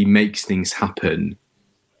 he makes things happen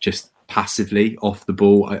just passively off the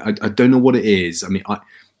ball. I don't know what it is. I mean,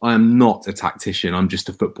 I am not a tactician. I'm just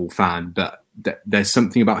a football fan, but there's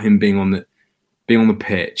something about him being on the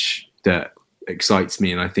pitch that excites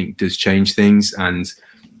me, and I think does change things. And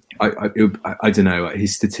I don't know,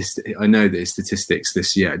 his statistics. I know that his statistics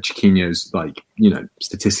this year, Chiquinho's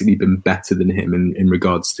statistically been better than him in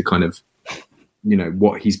regards to kind of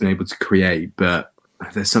what he's been able to create. But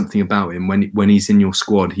there's something about him when he's in your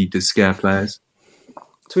squad, he does scare players.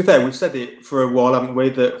 To be fair, we've said it for a while, haven't we?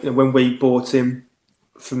 That when we bought him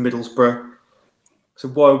from Middlesbrough, so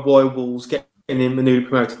why Wolves getting him a newly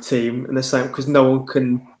promoted team, and they're saying because no one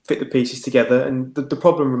can fit the pieces together, and the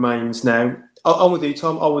problem remains now. I'm with you,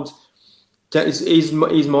 Tom. He's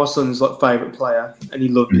my son's favourite player, and he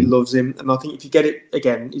loves him. And I think if you get it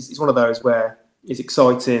again, it's one of those where it's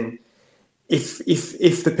exciting. If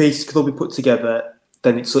the pieces could all be put together,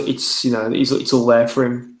 then it's all there for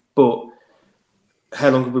him. But how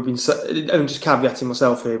long have we been? And I'm just caveating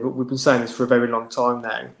myself here, but we've been saying this for a very long time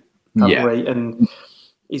now, haven't we? And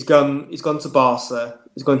he's gone to Barca.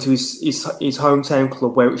 He's gone to his hometown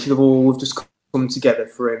club where it should have all just come together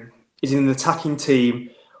for him. He's in an attacking team,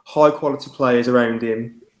 high quality players around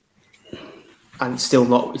him, and it's still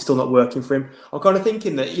not working for him. I'm kind of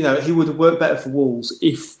thinking that he would have worked better for Wolves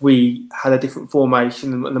if we had a different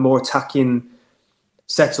formation and a more attacking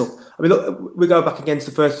setup. I mean, look, we go back against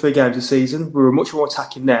the first 3 games of the season. We were much more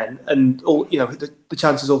attacking then, and all the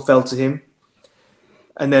chances all fell to him.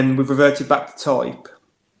 And then we've reverted back to type,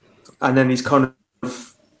 and then he's kind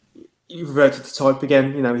of reverted to type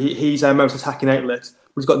again. He's our most attacking outlet.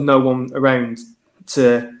 He's got no one around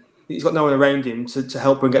him to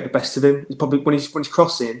help and get the best of him. He's probably when he's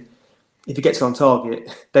crossing, if he gets on target,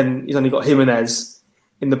 then he's only got Jimenez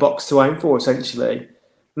in the box to aim for, essentially,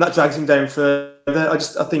 and that drags him down further.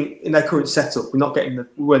 I think in their current setup,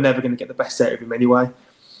 we're never going to get the best out of him anyway.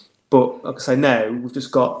 But like I say, now we've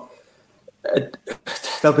just got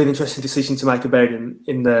there'll be an interesting decision to make about him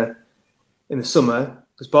in the summer,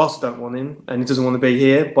 because Barca don't want him and he doesn't want to be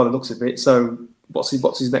here by the looks of it. So what's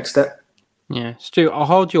his next step? Yeah, Stu, I'll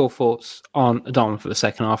hold your thoughts on Adama for the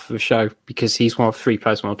second half of the show, because he's one of 3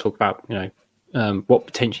 players when I'll talk about what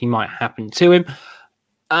potentially might happen to him.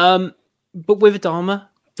 But with Adama,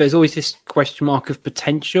 there's always this question mark of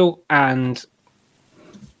potential and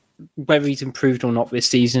whether he's improved or not this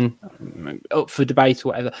season, up for debate or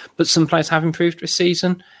whatever. But some players have improved this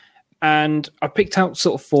season, and I picked out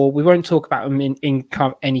sort of 4. We won't talk about them in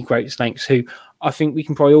kind of any great lengths, who I think we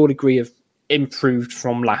can probably all agree have improved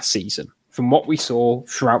from last season, from what we saw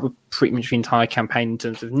throughout pretty much the entire campaign in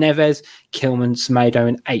terms of Neves, Kilman, Semedo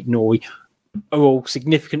and Aït-Nouri are all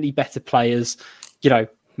significantly better players,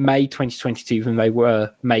 May 2022 than they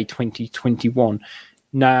were May 2021.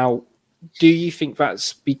 Now, do you think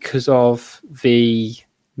that's because of the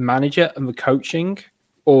manager and the coaching,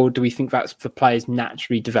 or do we think that's the players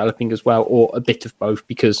naturally developing as well, or a bit of both?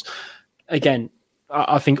 Because, again,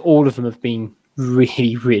 I think all of them have been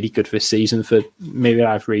really, really good this season for myriad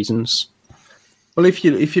of reasons. Well, if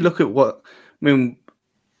you look at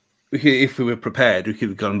if we were prepared, we could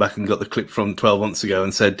have gone back and got the clip from 12 months ago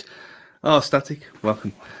and said, "Oh, Static,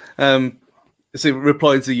 welcome." So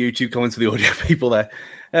replying to the YouTube comments to the audio people there.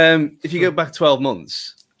 If you go back 12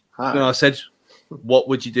 months, I said, what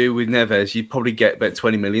would you do with Neves? You'd probably get about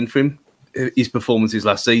 20 million for him. His performances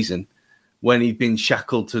last season, when he'd been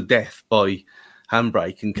shackled to death by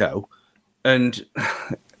Handbrake and co. And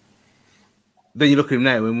then you look at him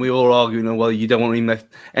now, and we're all arguing, well, you don't want him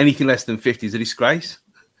anything less than 50 is a disgrace.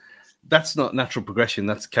 That's not natural progression.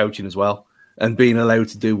 That's coaching as well, and being allowed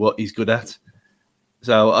to do what he's good at.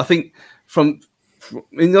 So I think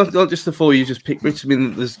not just the 4 you just picked, Rich. I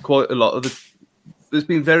mean, there's quite a lot of there's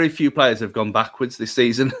been very few players that have gone backwards this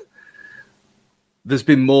season. There's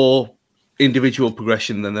been more individual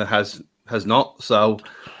progression than there has not. So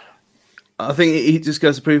I think it just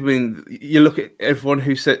goes to prove. I mean, you look at everyone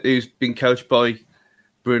who's been coached by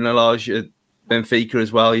Bruno Lage at Benfica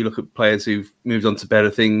as well. You look at players who've moved on to better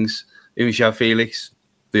things. Even João Felix,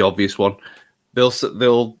 the obvious one.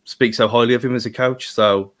 They'll speak so highly of him as a coach.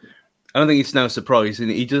 So I don't think it's no surprise, and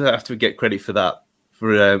he doesn't have to get credit for that,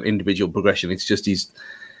 for individual progression. It's just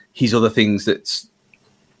his other things that's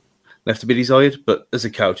left to be desired. But as a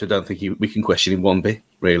coach, I don't think we can question him one bit,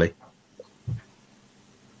 really.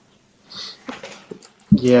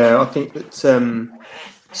 Yeah, I think that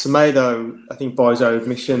Semedo, I think by his own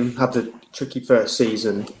admission, had a tricky first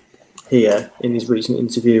season here in his recent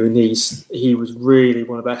interview, and he was really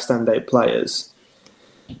one of our standout players.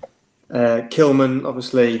 Kilman,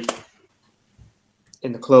 obviously,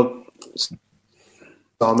 in the club,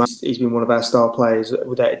 he's been one of our star players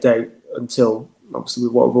without a doubt until obviously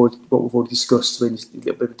what we've already discussed. When he's a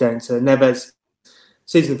little bit of a downturn. Neves,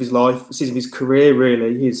 season of his life, season of his career,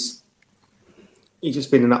 really. He's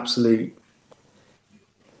just been an absolute.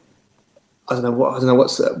 I don't know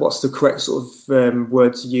what's the correct sort of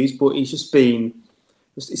word to use, but he's just been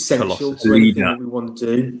essential to anything that we want to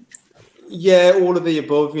do. Yeah, all of the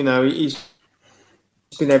above. He's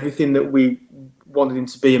been everything that we wanted him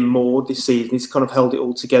to be and more this season. He's kind of held it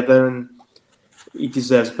all together, and he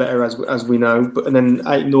deserves better, as we know. And then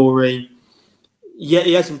Aït-Nouri, yeah,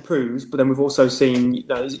 he has improved, but then we've also seen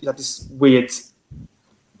he's had this weird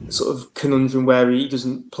sort of conundrum where he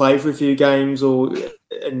doesn't play for a few games,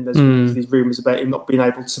 and there's these rumours about him not being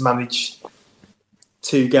able to manage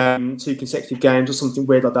two consecutive games or something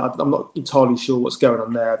weird like that. I'm not entirely sure what's going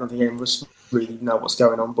on there. I don't think any of us really know what's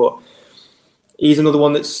going on, but he's another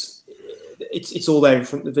one that's it's all there in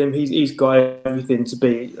front of him. He's got everything to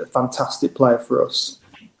be a fantastic player for us,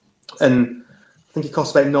 and I think he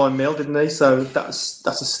cost about 9 mil, didn't he? So that's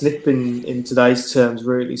a snip in today's terms,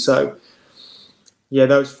 really. So yeah,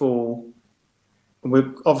 those 4.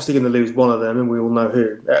 We're obviously going to lose one of them, and we all know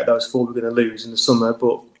who out of those 4 we're going to lose in the summer.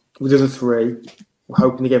 But with the other 3, we're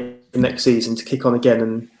hoping to get the next season to kick on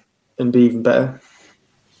again and be even better.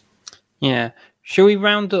 Yeah. Shall we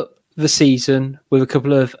round up the season with a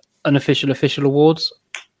couple of unofficial official awards?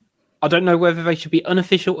 I don't know whether they should be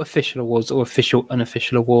unofficial official awards or official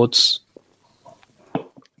unofficial awards.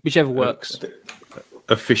 Whichever works.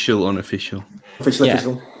 Official, unofficial.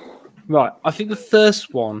 Official. Right. I think the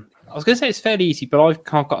first one, I was going to say it's fairly easy, but I've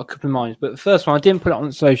kind of got a couple of minds. But the first one, I didn't put it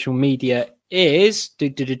on social media, is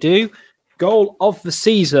goal of the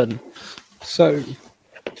season. So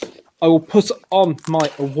I will put on my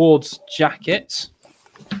awards jacket.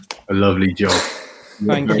 A lovely job.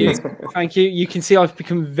 Thank you. Thank you. You can see I've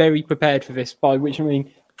become very prepared for this, by which I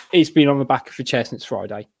mean it's been on the back of the chair since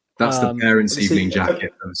Friday. That's the parents' evening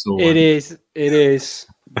jacket. It is.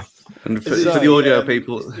 And for the audio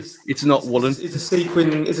people, it's not woolen. It's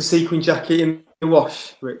a sequin jacket in the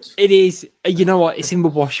wash, Rich. It is. You know what? It's in the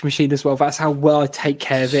washing machine as well. That's how well I take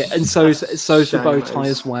care of it. And so's the bow tie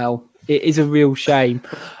as well. It is a real shame.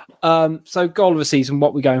 So goal of the season,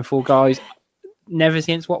 what we're going for, guys? Nevers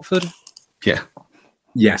against Watford? Yeah.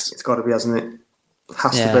 Yes. It's got to be, hasn't it?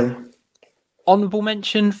 Has to be. Honourable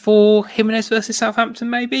mention for Jimenez versus Southampton,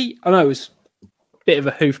 maybe? I know it was a bit of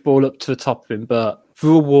a hoofball up to the top of him, but the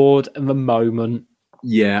reward and the moment.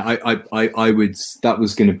 Yeah, I would. That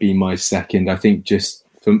was going to be my second. I think just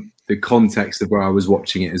from the context of where I was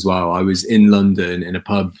watching it as well. I was in London in a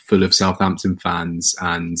pub full of Southampton fans,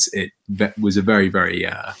 and it was a very, very,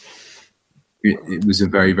 it was a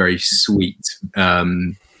very, very sweet.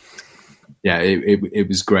 It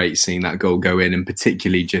was great seeing that goal go in, and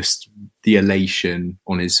particularly just the elation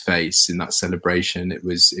on his face in that celebration. It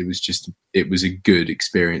was a good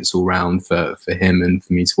experience all round for him and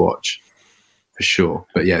for me to watch, for sure.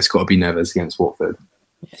 But yeah, it's got to be Nevers against Watford.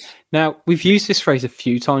 Now, we've used this phrase a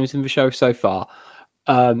few times in the show so far,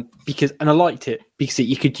 and I liked it because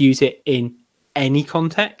you could use it in any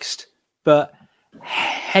context, but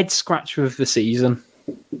head scratcher of the season.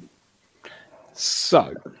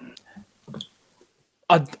 So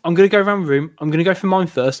I'm going to go around the room. I'm going to go for mine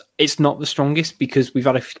first. It's not the strongest because we've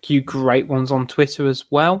had a few great ones on Twitter as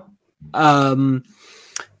well. But I'm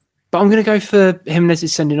going to go for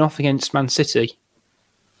Jimenez's sending off against Man City.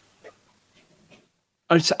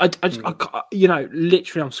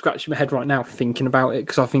 Literally, I'm scratching my head right now thinking about it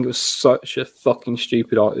because I think it was such a fucking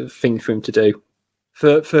stupid thing for him to do.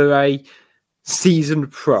 For a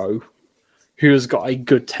seasoned pro who has got a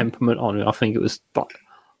good temperament on it, I think it was. I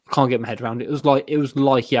can't get my head around it. It was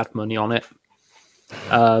like he had money on it.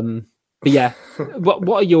 But yeah, what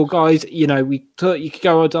are your guys? You know, you could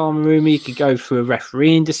go Adama Rumi, you could go for a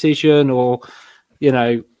refereeing decision, or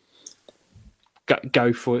go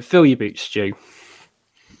for it. Fill your boots, Stu.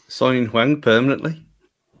 Signing Hwang permanently.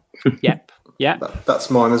 Yep. That's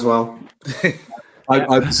mine as well.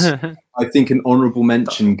 I think an honourable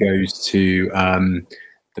mention goes to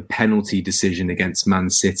the penalty decision against Man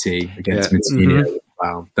City against Moutinho. Mm-hmm.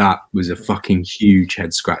 Wow, that was a fucking huge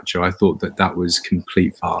head scratcher. I thought that was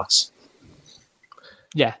complete farce.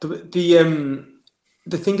 Yeah. The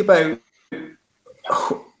thing about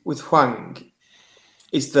with Hwang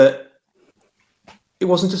is that it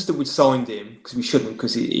wasn't just that we'd signed him because we shouldn't,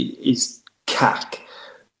 because he's cack.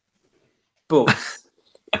 But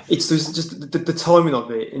it's just the timing of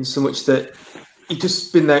it, in so much that he'd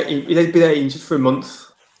just been there. He'd been there injured for a month.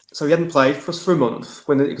 So he hadn't played for us for a month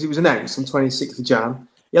because it was announced on 26th of Jan.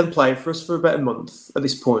 He hadn't played for us for about a month at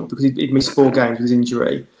this point because he'd missed 4 games with his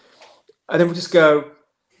injury. And then we just go.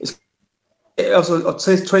 I'd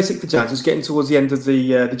say it's 26th of Jan, so it's getting towards the end of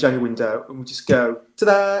the January window, and we just go,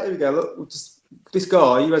 ta-da! Here we go. Look, this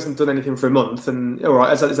guy who hasn't done anything for a month, and all right,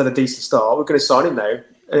 has had a decent start. We're going to sign him now.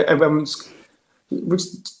 And we're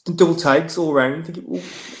just double tags all around. Thinking,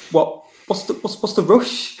 what's the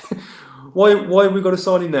rush? Why have we got to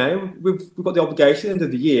sign him now? We've got the obligation at the end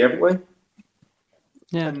of the year, haven't we?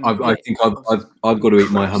 Yeah, I think I've got to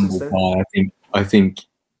eat my humble pie. I think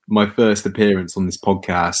my first appearance on this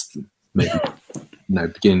podcast, maybe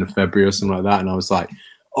beginning of February or something like that, and I was like,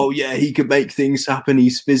 oh yeah, he could make things happen.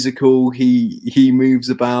 He's physical. He moves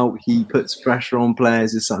about. He puts pressure on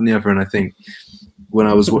players. This, that, and the other. And I think when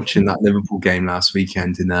I was watching that Liverpool game last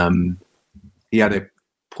weekend, and he had a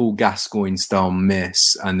Paul Gascoigne style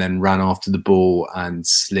miss and then ran after the ball and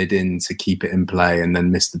slid in to keep it in play and then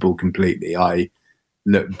missed the ball completely. I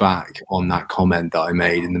look back on that comment that I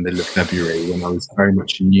made in the middle of February when I was very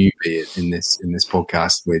much a newbie in this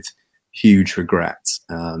podcast with huge regret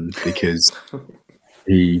because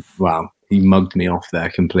he mugged me off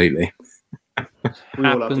there completely. We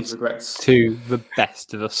all have these regrets. To the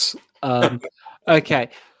best of us. Okay.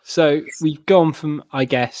 So we've gone from, I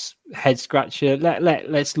guess, head scratcher.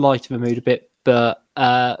 Let's lighten the mood a bit. But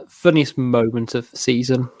funniest moment of the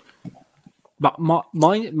season. But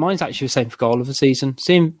mine's actually the same for goal of the season.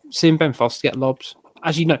 Seeing Ben Foster get lobs,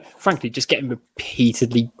 as you know, frankly, just getting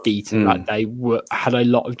repeatedly beaten that day had a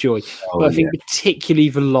lot of joy. But I think particularly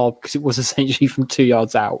the lob, because it was essentially from 2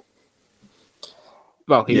 yards out.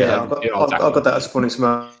 Well, I got that as a funniest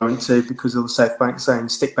moment too, because of the South Bank saying,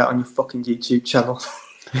 "Stick that on your fucking YouTube channel."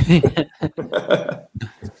 I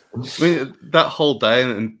mean, that whole day,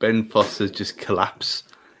 and Ben Foster just collapsed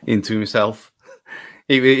into himself.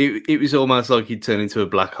 It was almost like he'd turned into a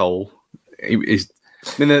black hole. The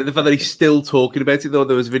fact that he's still talking about it, though,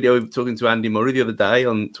 there was a video of him talking to Andy Murray the other day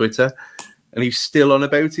on Twitter, and he's still on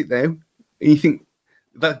about it now. And you think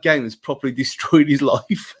that game has properly destroyed his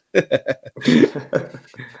life. It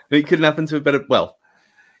couldn't happen to a better. Well,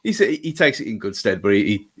 he takes it in good stead, but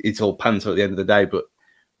it's all panto at the end of the day. But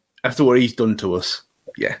after what he's done to us,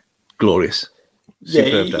 yeah, glorious.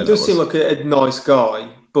 Yeah, he does seem like a nice guy,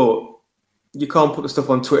 but you can't put the stuff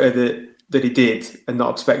on Twitter that he did and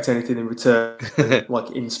not expect anything in return,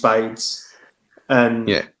 like in spades.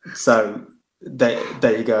 And so there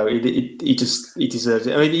you go. He deserves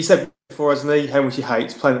it. I mean, he said before, hasn't he, how much he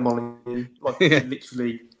hates playing at Molyneux. Like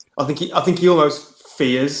literally, I think he almost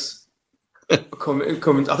fears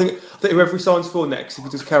coming. I think whoever he signs for next, if he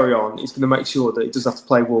does carry on, he's going to make sure that he doesn't have to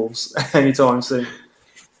play Wolves anytime soon.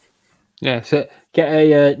 Yeah, so get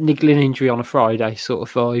a niggling injury on a Friday sort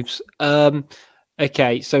of vibes.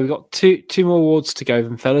 Okay, so we've got two more awards to go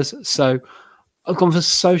then, fellas. So I've gone for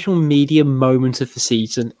social media moment of the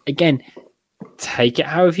season. Again, take it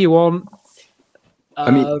however you want.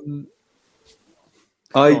 I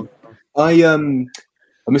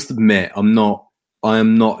must admit, I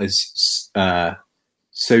am not as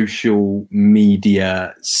social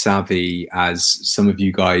media savvy as some of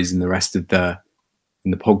you guys in the rest of the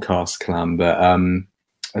podcast clan, but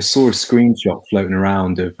I saw a screenshot floating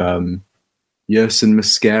around of Yerson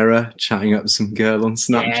Mosquera chatting up some girl on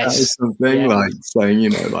Snapchat or something, like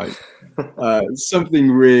saying, something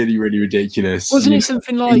really, really ridiculous. Wasn't it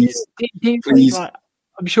something like,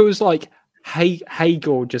 I'm sure it was like, hey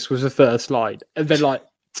gorgeous was the first line, and then like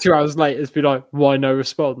 2 hours later it's been like, why no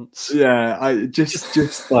response? Yeah, I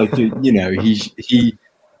just like, he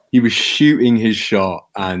was shooting his shot,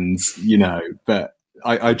 and but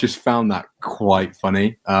I just found that quite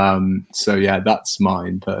funny. So yeah, that's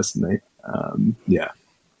mine personally. Yeah,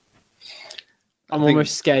 I'm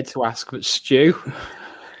almost scared to ask, but Stu,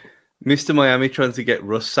 Mr. Miami trying to get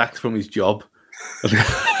Russ sacked from his job.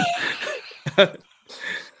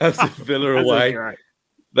 That's the Villa away. Right.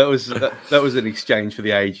 That was an exchange for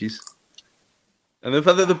the ages. And the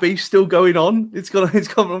fact that the beef's still going on, it's gone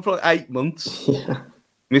on for like 8 months. Yeah.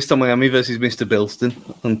 Mr. Miami versus Mr. Bilston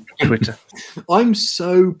on Twitter. I'm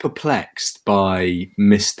so perplexed by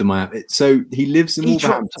Mr. Miami. So he lives in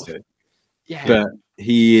Wolverhampton, but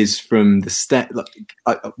he is from the state.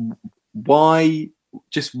 Why?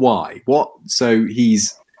 Just why? What? So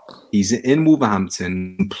he's in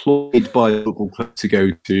Wolverhampton, employed by a football club to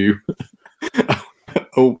go to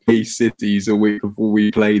away cities a week before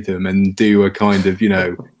we play them and do a kind of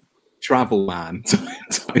travel man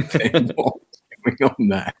type thing. Going on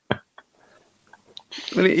there.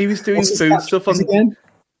 Well, he was doing food stuff on again.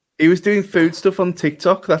 He was doing food stuff on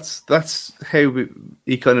TikTok. That's how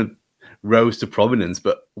he kind of rose to prominence.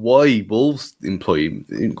 But why Wolves employ him?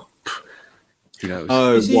 Who knows?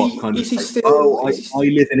 Oh, what kind of? I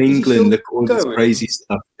live in England. Look, all this crazy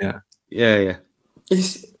stuff. Yeah.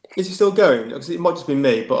 Is he still going? Because it might just be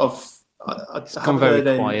me, but I haven't heard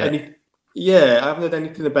any. Yeah, I haven't heard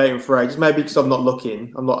anything about him for ages. Maybe because I'm not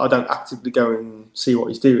looking. I don't actively go and see what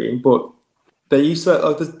he's doing. But they used to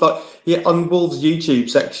on Wolves' YouTube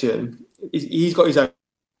section. He's got his own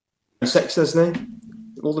section, hasn't he?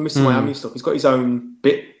 All the Mr. Miami stuff. He's got his own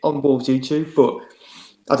bit on Wolves' YouTube. But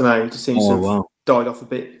I don't know. It just seems to have died off a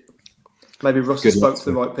bit. Maybe Russ spoke to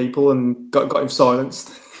the right people and got him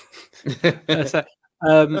silenced.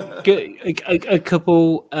 A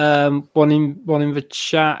couple. One in the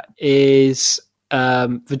chat is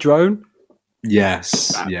the drone.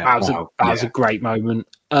 Yes, that was a great moment.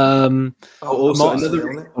 Also,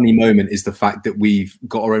 another funny moment is the fact that we've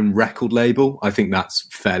got our own record label. I think that's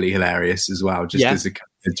fairly hilarious as well.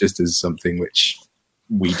 Just as something which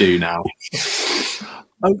we do now.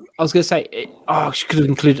 I was going to say, I could have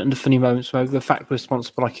included it under funny moments. Where the fact we're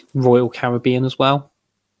sponsored by Royal Caribbean as well.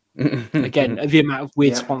 Again, the amount of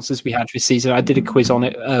weird sponsors we had this season. I did a quiz on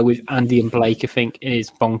it with Andy and Blake. I think it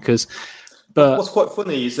is bonkers. But what's quite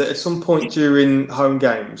funny is that at some point during home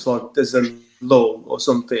games, like there's a lull or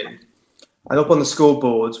something, and up on the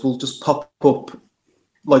scoreboards will just pop up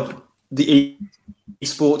like the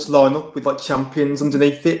esports lineup with like champions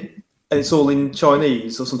underneath it, and it's all in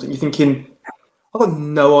Chinese or something. You're thinking, I've got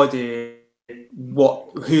no idea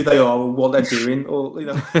who they are or what they're doing, or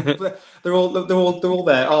they're all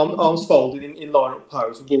there, arms folded in line-up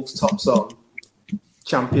pose, Wolves tops on,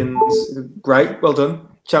 champions. Great, well done,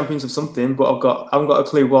 champions of something, but I haven't got a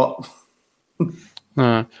clue what.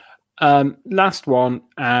 Last one,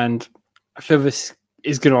 and I feel this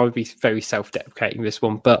is going to be very self-deprecating, this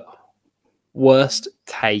one, but worst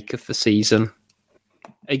take of the season.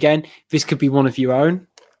 Again, this could be one of your own.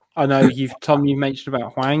 I know Tom, you mentioned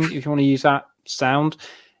about Hwang, if you want to use that sound,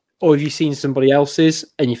 or have you seen somebody else's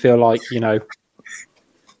and you feel like,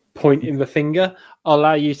 pointing the finger, I'll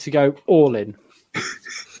allow you to go all in.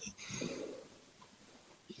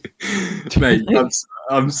 Mate,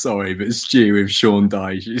 I'm sorry, but Stu with Sean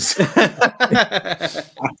Dyche is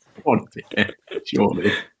one bit,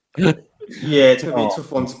 surely. Yeah, it's going to be a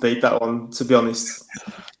tough one to beat, that one, to be honest.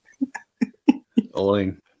 All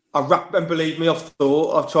in. And believe me, I've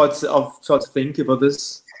tried to think of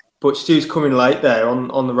others, but Stu's coming late there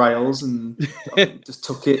on the rails, and I just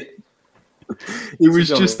took it. It was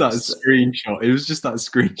just that screenshot. It was just that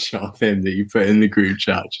screenshot of him that you put in the group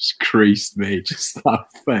chat. Just creased me. Just that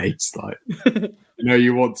face, like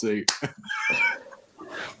you want to.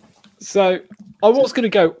 So I was going to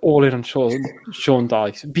go all in on Sean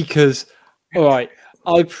Dyche because, all right,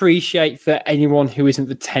 I appreciate that anyone who isn't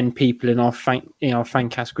the 10 people in our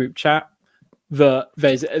Fancast group chat, that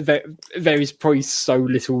there is probably so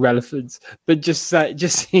little relevance. But just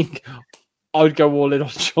think, I would go all in on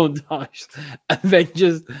Sean Dyche, and then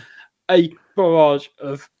just a barrage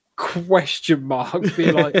of question marks,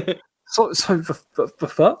 being like, so the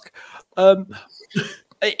fuck.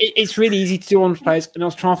 It's really easy to do on players, and I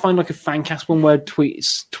was trying to find like a Fancast one where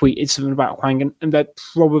tweeted something about Hwang, and there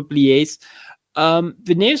probably is.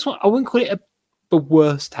 The nearest one, I wouldn't call it the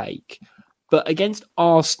worst take, but against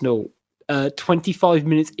Arsenal, 25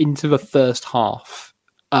 minutes into the first half,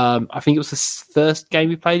 I think it was the first game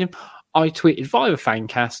we played him, I tweeted via the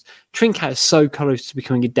Fancast, Trincat is so close to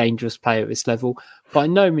becoming a dangerous player at this level. By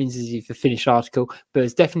no means is he the finished article, but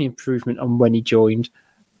there's definitely improvement on when he joined.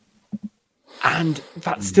 And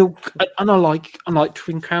that's still, and I like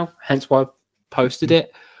Trincat, hence why I posted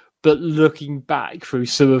it. But looking back through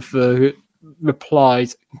some of the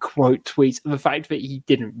replies and quote tweets, and the fact that he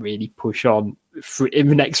didn't really push on in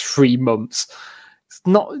the next 3 months, it's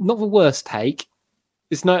not the worst take.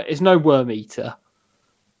 It's no worm eater,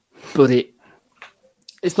 but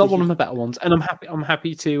it's not one of the better ones, and I'm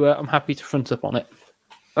happy to front up on it.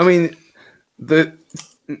 I mean,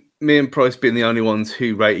 me and Price being the only ones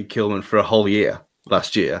who rated Kilman for a whole year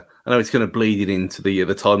last year. I know it's going to bleed it into the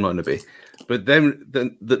timeline a bit, but then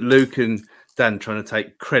that Luke and Dan trying to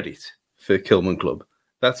take credit for Kilman Club,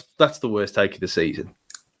 that's the worst take of the season.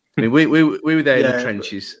 I mean, we were there in the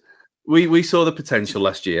trenches. We saw the potential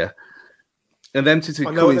last year, and them to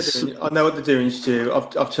I know what they're doing, Stu.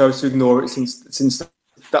 I've chose to ignore it since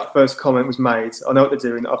that first comment was made. I know what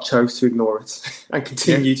they're doing. I've chose to ignore it and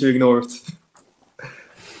continue to ignore it.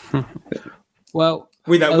 Well,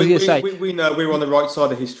 we know we're on the right side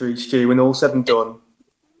of history, Stu. When all said and done,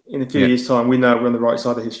 in a few years' time, we know we're on the right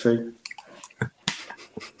side of history.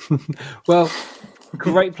 Well,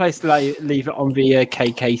 great place to leave it on the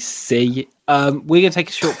KKC. We're going to take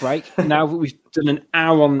a short break. Now that we've done an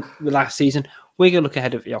hour on the last season, we're going to look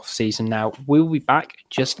ahead at the off-season now. We'll be back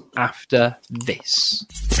just after this.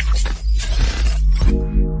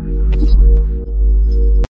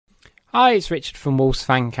 Hi, it's Richard from Wolves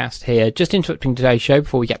Fancast here. Just interrupting today's show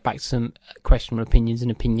before we get back to some questionable opinions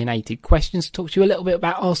and opinionated questions to talk to you a little bit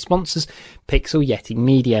about our sponsors, Pixel Yeti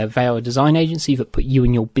Media. They are a design agency that put you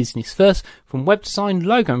and your business first, from web design,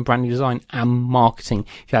 logo and branding design and marketing.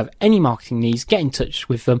 If you have any marketing needs, get in touch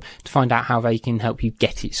with them to find out how they can help you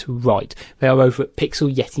get it right. They are over at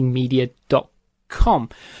pixelyetimedia.com.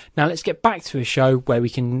 Now let's get back to a show where we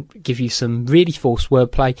can give you some really forced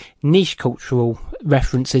wordplay, niche cultural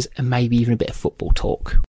references, and maybe even a bit of football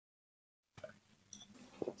talk.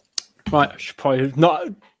 Right, I should probably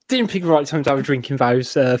didn't pick the right time to have a drink in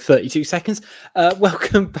those 32 seconds.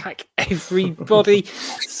 Welcome back, everybody.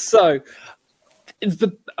 So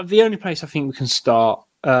the only place I think we can start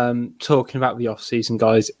talking about the off-season,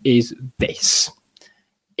 guys, is this.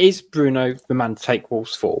 Is Bruno the man to take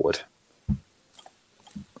Wolves forward?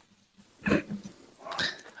 Do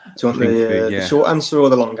you want the short answer or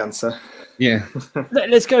the long answer? Yeah.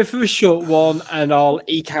 Let's go for the short one, and I'll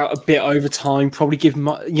eke out a bit over time. Probably give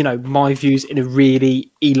my views in a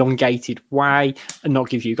really elongated way, and not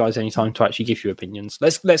give you guys any time to actually give your opinions.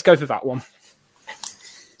 Let's go for that one.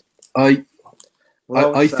 I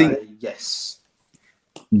think yes.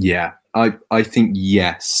 Yeah, I think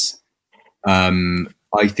yes.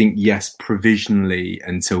 I think, yes, provisionally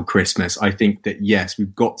until Christmas. I think that, yes,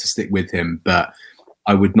 we've got to stick with him, but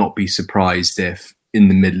I would not be surprised if in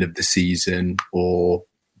the middle of the season or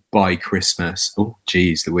by Christmas, or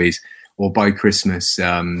by Christmas,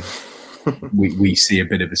 we see a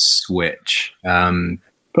bit of a switch,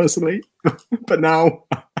 personally. But now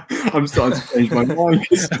I'm starting to change my mind. I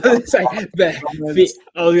was going to say, there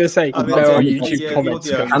are YouTube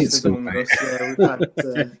comments.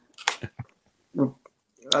 We've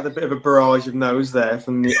had a bit of a barrage of no's there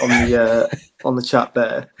from on the chat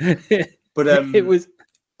there, but it was.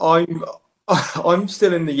 I'm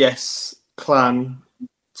still in the yes clan,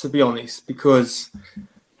 to be honest, because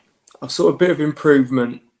I've saw a bit of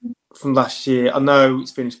improvement from last year. I know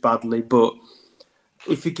it's finished badly, but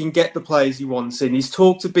if he can get the players he wants in, he's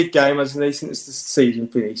talked a big game, hasn't he, since the season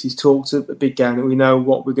finished. He's talked a big game that we know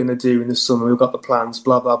what we're going to do in the summer. We've got the plans,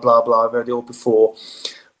 blah, blah, blah, blah. I've heard it all before.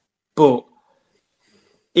 But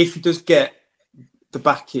if he does get the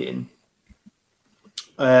back in,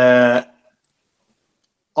 I'm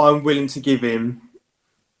willing to give him.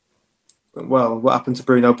 Well, what happened to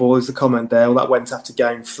Bruno Ball is the comment there. Well, that went after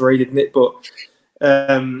game 3, didn't it? But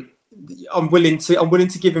I'm willing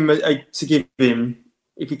to give him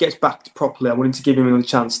if he gets backed properly. I'm willing to give him another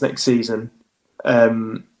chance next season.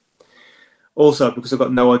 Also, because I've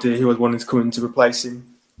got no idea who I'd wanted to come in to replace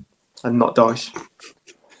him, and not Dyche.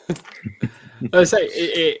 I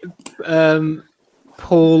say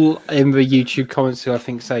Paul in the YouTube comments, who I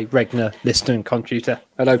think say Regner, listener and contributor.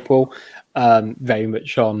 Hello, Paul. Very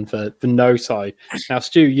much on the no side. Now,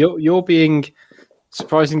 Stu, you're being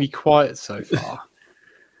surprisingly quiet so far.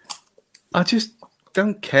 I just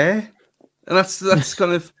don't care, and that's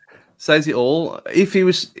kind of says it all. If he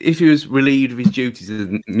was relieved of his duties as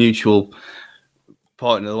a mutual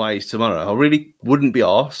partner of the ways tomorrow, I really wouldn't be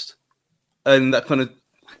asked, and that kind of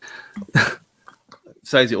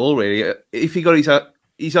says it all, really. If he got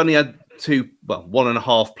he's only had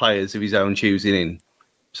 1.5 players of his own choosing in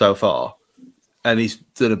so far, and he's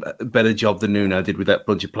done a better job than Nuno did with that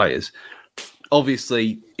bunch of players.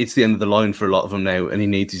 Obviously, it's the end of the line for a lot of them now, and he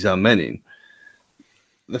needs his own men in.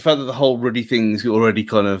 The fact that the whole Ruddy thing's already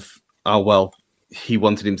kind of, he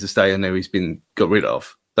wanted him to stay, and now he's been got rid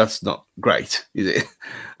of. That's not great, is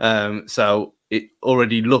it? So it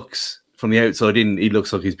already looks, from the outside in, he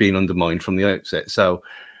looks like he's been undermined from the outset. So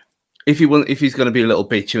if he's going to be a little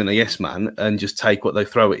bitch and a yes man and just take what they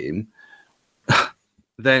throw at him,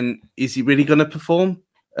 then is he really going to perform?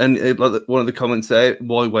 And like one of the comments there,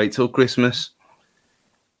 why wait till Christmas?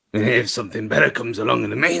 And if something better comes along in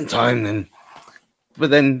the meantime, then... But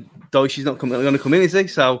then Dyche is not going to come in, is he?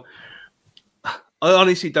 So I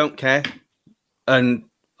honestly don't care. And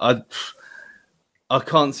I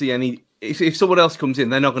can't see any... If someone else comes in,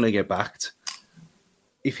 they're not going to get backed.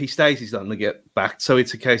 If he stays, he's not going to get backed. So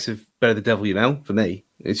it's a case of better the devil you know, for me.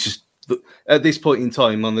 It's just, at this point in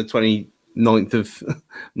time, on the 29th of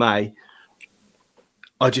May,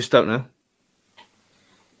 I just don't know.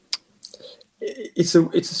 It's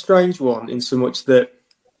a strange one in so much that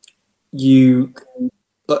you,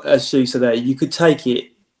 as Stu said there, you could take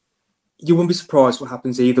it. You wouldn't be surprised what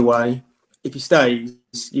happens either way. If he stays,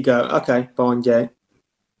 you go, okay, fine, yeah,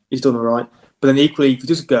 he's done all right. But then equally, if you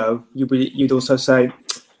just go, you'd also say,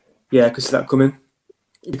 yeah, I could see that coming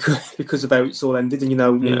because of how it's all ended. And you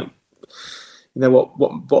know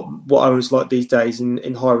what owners like these days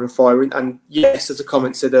in hiring and firing. And yes, as a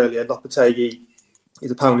comment said earlier, Lopetegui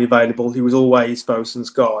is apparently available. He was always Bosun's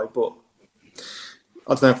guy, but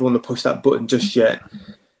I don't know if we want to push that button just yet.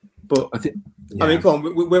 But I mean, come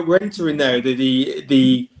on, we're entering now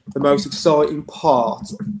the most exciting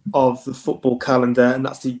part of the football calendar, and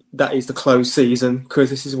that is the closed season, because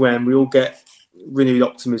this is when we all get renewed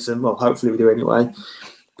optimism. Well, hopefully we do anyway.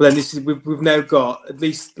 But then we've now got, at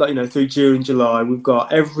least through June and July, we've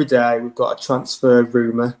got every day we've got a transfer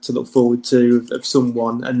rumour to look forward to of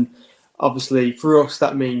someone, and obviously for us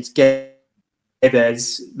that means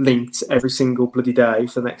Guedes linked every single bloody day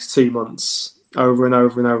for the next 2 months, over and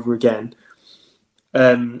over and over again.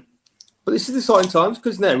 But this is exciting times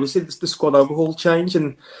because now we'll see the squad overhaul change,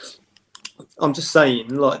 and I'm just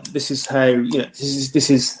saying, like, this is how this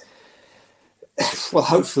is. Well,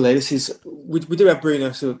 hopefully, this is. We do have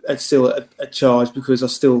Bruno still at charge because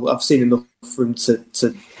I've seen enough for him to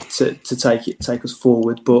take us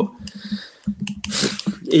forward. But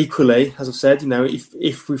equally, as I've said,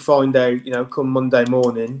 if we find out, come Monday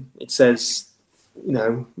morning, it says,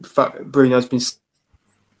 in fact, Bruno's been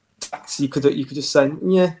sacked, you could just say,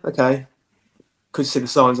 yeah, okay. Could see the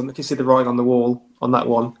signs could see the writing on the wall on that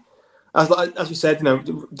one. As we said,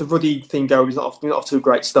 the Ruddy thing goes not off to a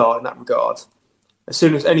great start in that regard. As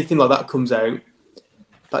soon as anything like that comes out,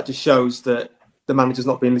 that just shows that the manager's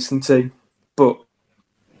not being listened to. But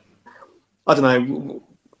I don't know.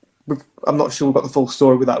 I'm not sure we've got the full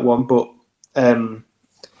story with that one, but I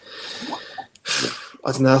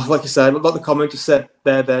don't know. Like I said, like the comment just said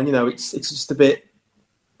there, then it's just a bit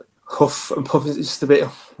huff and puff. It's just a bit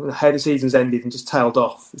how the season's ended and just tailed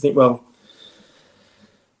off. You think, well,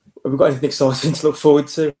 have we got anything exciting to look forward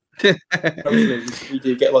to? Hopefully, we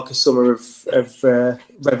do get like a summer of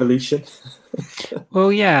revolution.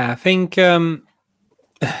 Well, yeah, I think we'll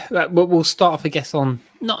start off, I guess, on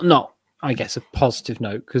not I guess a positive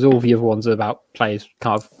note, because all the other ones are about players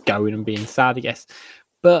kind of going and being sad, I guess.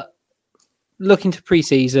 But looking to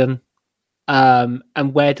pre-season and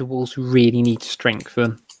where do Wolves really need to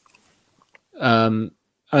strengthen? I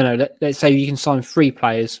don't know. Let's say you can sign 3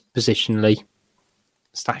 players positionally.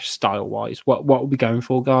 Style wise, what are we going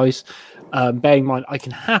for, guys? Bearing in mind, I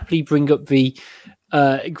can happily bring up the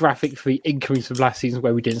graphic for the incomings from last season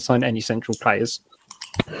where we didn't sign any central players.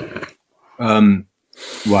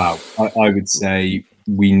 Wow, I would say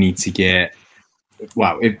we need to get.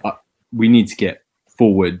 Wow, we need to get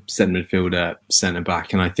forward, centre midfielder, centre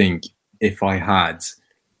back, and I think if I had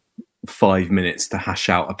 5 minutes to hash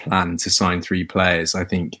out a plan to sign 3 players, I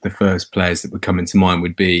think the first players that would come into mind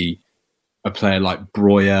would be a player like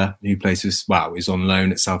Breuer, who is on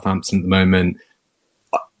loan at Southampton at the moment.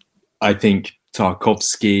 I think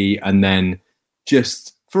Tarkowski, and then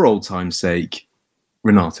just for old time's sake,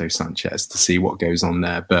 Renato Sanchez, to see what goes on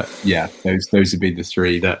there. But yeah, those would be the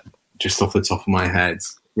 3 that just off the top of my head.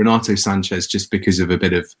 Renato Sanchez, just because of a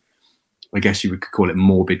bit of, I guess you would call it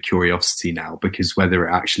morbid curiosity now, because whether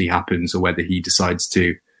it actually happens or whether he decides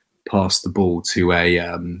to pass the ball to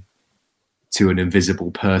an invisible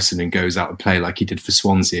person and goes out and play like he did for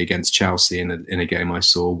Swansea against Chelsea in a game I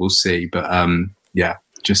saw. We'll see. But yeah,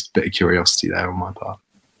 just a bit of curiosity there on my part.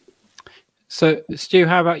 So, Stu,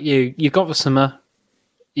 how about you? You've got the summer.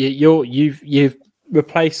 You've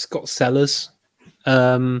replaced Scott Sellers.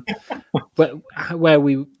 Where are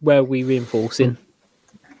we reinforcing?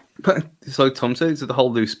 But it's like Tom said, it's the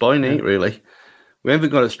whole loose spine, ain't it, really? We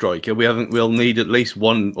haven't got a striker. We'll need at least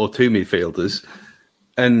 1 or 2 midfielders.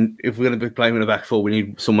 And if we're going to be playing in a back 4, we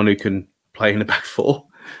need someone who can play in a back 4.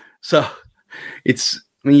 So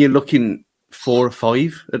you're looking 4 or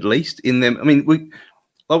 5 at least in them. I mean,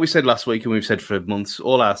 like we said last week, and we've said for months,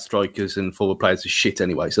 all our strikers and forward players are shit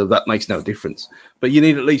anyway, so that makes no difference. But you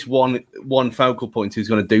need at least one focal point who's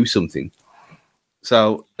going to do something.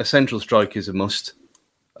 So a central striker is a must.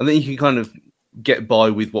 I think you can kind of get by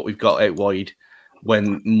with what we've got out wide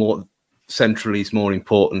when more centrally is more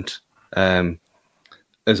important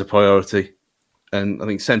as a priority. And I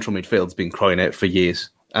think central midfield's been crying out for years,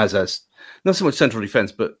 as not so much central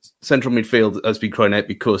defence, but central midfield has been crying out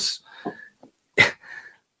because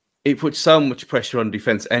it puts so much pressure on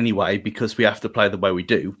defence anyway, because we have to play the way we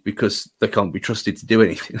do, because they can't be trusted to do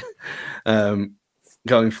anything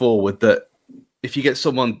going forward. That if you get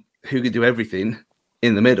someone who can do everything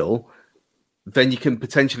in the middle, then you can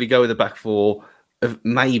potentially go with a back 4 of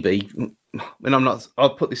maybe. I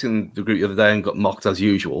put this in the group the other day and got mocked as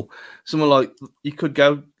usual. Someone like, you could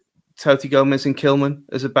go Toti Gomez and Kilman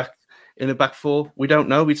as a back 4. We don't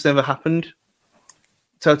know. It's never happened.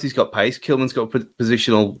 Toti's got pace. Kilman's got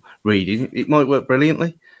positional reading. It might work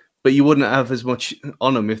brilliantly, but you wouldn't have as much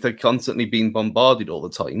on them if they're constantly being bombarded all the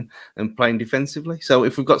time and playing defensively. So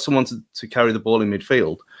if we've got someone to carry the ball in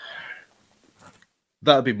midfield,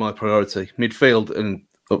 that would be my priority. Midfield and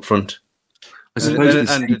up front. I suppose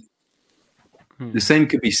the same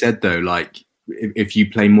could be said, though. Like, if you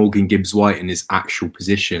play Morgan Gibbs-White in his actual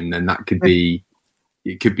position, then that could be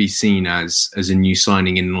seen as a new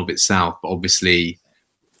signing in and of itself. But obviously,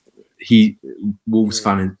 Wolves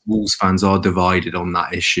fans are divided on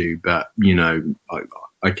that issue. But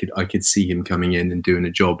I could see him coming in and doing a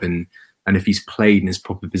job, and if he's played in his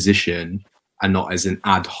proper position and not as an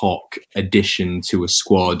ad hoc addition to a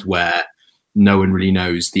squad where no one really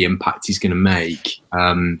knows the impact he's going to make,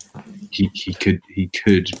 he could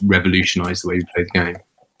revolutionise the way we play the game.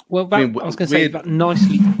 Well, I was going to say that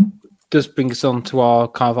nicely does bring us on to our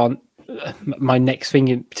kind of my next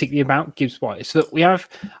thing, particularly about Gibbs-White, is that we have,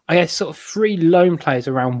 I guess, sort of 3 lone players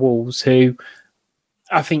around Wolves who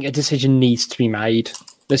I think a decision needs to be made.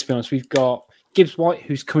 Let's be honest, we've got Gibbs-White,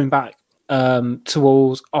 who's coming back to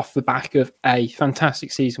Wolves off the back of a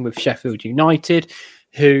fantastic season with Sheffield United,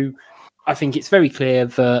 who I think it's very clear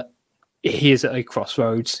that he is at a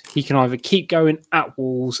crossroads. He can either keep going at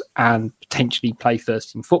Wolves and potentially play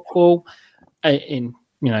first team football in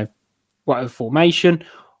whatever formation,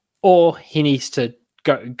 or he needs to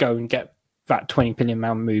go and get that £20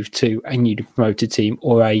 million move to a newly promoted team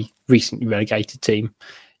or a recently relegated team.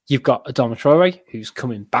 You've got Adama Traore, who's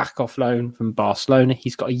coming back off loan from Barcelona.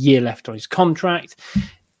 He's got a year left on his contract.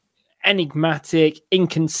 Enigmatic,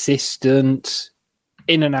 inconsistent,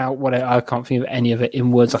 in and out, whatever. I can't think of any of it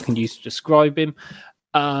in words I can use to describe him.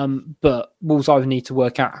 But Wolves either need to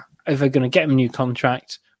work out if they're going to get him a new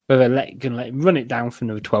contract, whether they're going to let him run it down for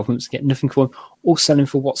another 12 months, get nothing for him, or sell him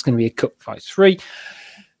for what's going to be a cup price free.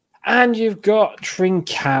 And you've got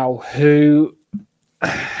Trincao, who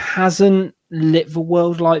hasn't lit the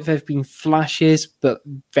world like. There have been flashes, but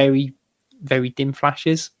very, very dim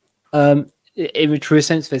flashes. In a true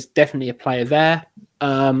sense, there's definitely a player there,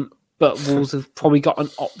 but Wolves have probably got an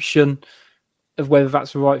option of whether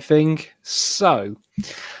that's the right thing. So,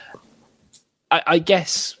 I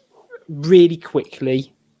guess really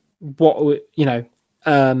quickly, Trincao,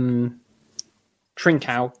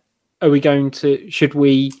 should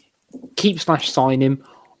we keep / sign him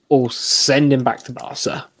or send him back to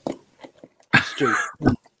Barca? Stu.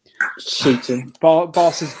 Shooting.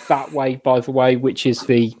 Barca's that way, by the way, which is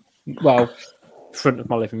the front of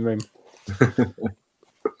my living room.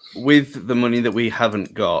 With the money that we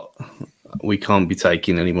haven't got, we can't be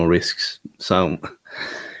taking any more risks. So,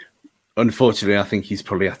 unfortunately, I think he's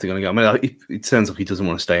probably after going to go. I mean, it turns out he doesn't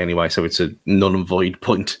want to stay anyway, so it's a null and void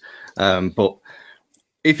point. But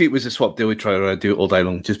if it was a swap deal with Traore, I'd do it all day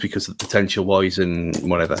long, just because of the potential wise and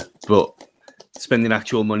whatever. But spending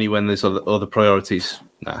actual money when there's other priorities,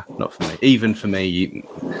 nah, not for me. Even for me,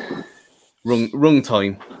 wrong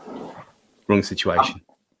time, wrong situation.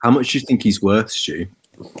 How much do you think he's worth, Stu?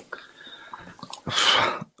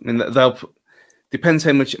 I mean, depends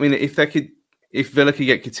how much. I mean, if Villa could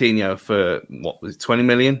get Coutinho for what was it, 20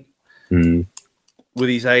 million with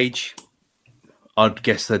his age, I'd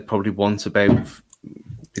guess they'd probably want about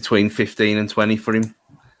between 15 and 20 for him,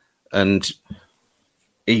 and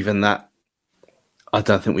even that, I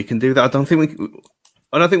don't think we can do that. I don't think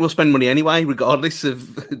we'll spend money anyway, regardless of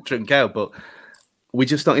Trincao, but we're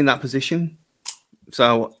just not in that position.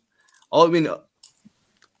 So, I mean,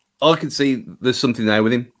 I can see there's something there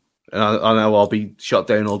with him. And I know I'll be shot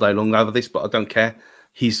down all day long over this, but I don't care.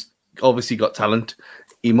 He's obviously got talent.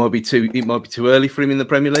 It might be too early for him in the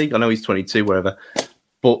Premier League. I know he's 22, wherever,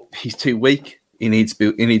 but he's too weak. He needs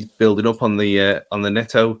building up on the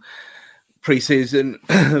Neto pre-season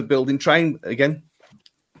building train again.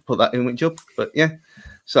 Put that in winch up, but yeah.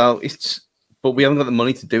 So but we haven't got the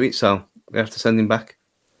money to do it, so we have to send him back.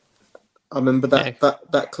 I remember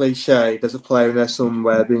that cliche. There's a player in there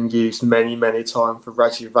somewhere being used many, many times for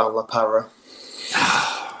Rajiv Van La Parra.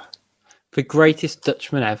 The greatest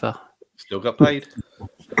Dutchman ever. Still got paid.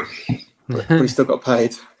 But he still got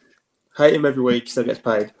paid. Hate him every week, still gets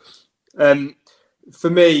paid. For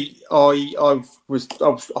me, I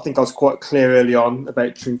think I was quite clear early on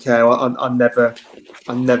about Trincao.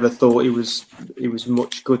 I never thought he was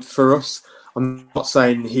much good for us. I'm not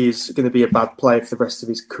saying he's going to be a bad player for the rest of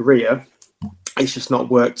his career. It's just not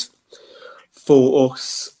worked for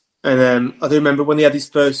us. And I do remember when he had his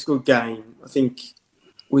first good game. I think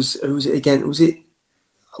who was it again? Was it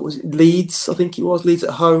Leeds? I think it was Leeds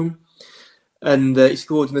at home, and he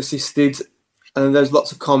scored and assisted. And there's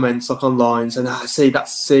lots of comments like online saying,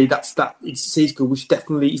 that's he's good. He's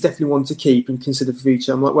definitely one to keep and consider for the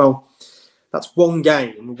future. I'm like, well, that's one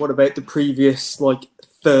game. What about the previous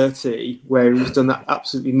 30 where he's done that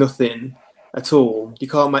absolutely nothing at all? You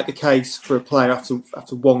can't make the case for a player after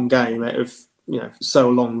one game out of so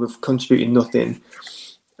long of contributing nothing.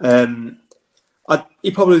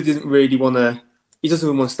 He probably didn't really want to. He doesn't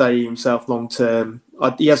even want to stay himself long term.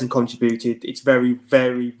 He hasn't contributed. It's very,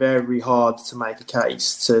 very, very hard to make a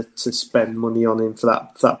case to spend money on him for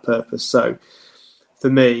that purpose. So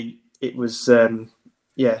for me, it was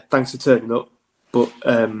thanks for turning up, but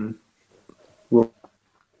we'll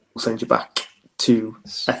send you back to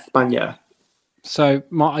Espana. So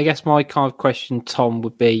I guess my kind of question, Tom,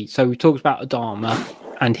 would be: so we talked about Adama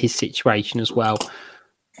and his situation as well,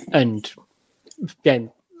 and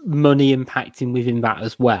again, money impacting within that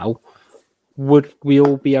as well. Would we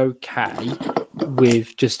all be okay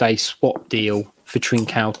with just a swap deal for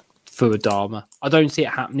Trincao for Adama? I don't see it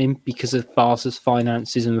happening because of Barca's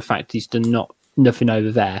finances and the fact he's done nothing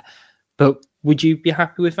over there. But would you be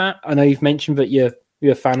happy with that? I know you've mentioned that you're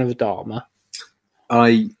a fan of Adama.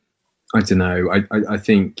 I don't know. I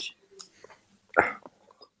think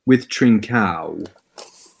with Trincao,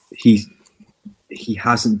 he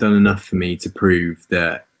hasn't done enough for me to prove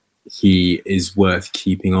that he is worth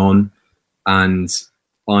keeping on. And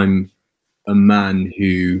I'm a man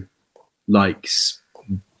who likes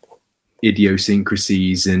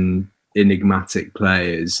idiosyncrasies and enigmatic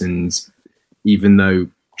players. And even though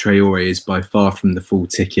Traore is by far from the full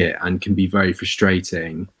ticket and can be very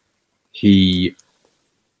frustrating, he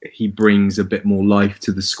brings a bit more life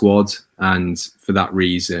to the squad, and for that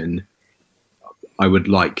reason, I would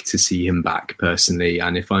like to see him back personally.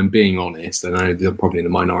 And if I'm being honest, and I know I'm probably in the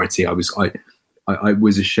minority, I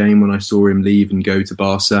was ashamed when I saw him leave and go to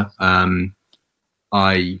Barca.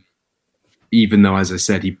 Even though, as I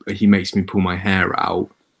said, he makes me pull my hair out,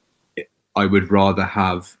 I would rather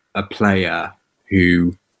have a player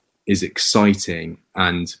who is exciting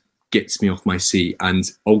and gets me off my seat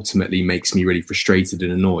and ultimately makes me really frustrated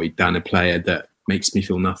and annoyed than a player that makes me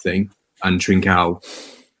feel nothing. And Trincao,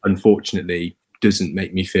 unfortunately, doesn't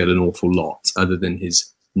make me feel an awful lot other than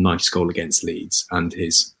his nice goal against Leeds and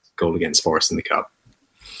his goal against Forest in the Cup.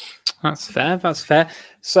 That's fair.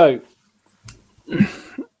 So,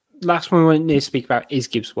 last one we need to speak about is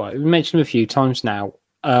Gibbs White. We mentioned him a few times now.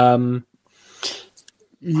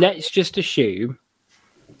 Let's just assume,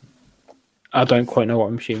 I don't quite know what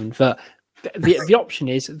I'm assuming, but the option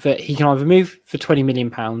is that he can either move for £20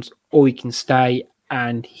 million or he can stay,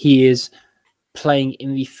 and he is playing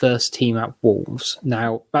in the first team at Wolves.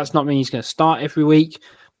 Now, that's not mean he's going to start every week,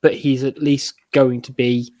 but he's at least going to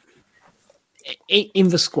be in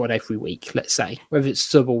the squad every week, let's say, whether it's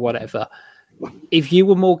sub or whatever. If you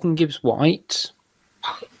were Morgan Gibbs White,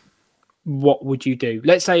 what would you do?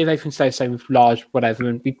 Let's say if everything stays the same with Large, whatever,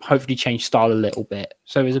 and we hopefully change style a little bit.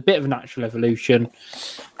 So there's a bit of a natural evolution.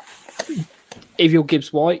 If you're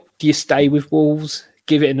Gibbs White, do you stay with Wolves,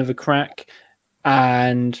 give it another crack,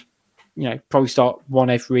 and probably start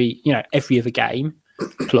one every other game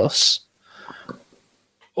plus?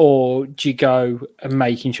 Or do you go and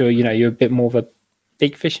making sure you're a bit more of a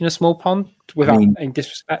big fish in a small pond without any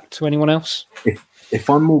disrespect to anyone else? If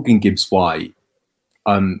I'm Morgan Gibbs White,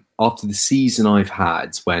 after the season I've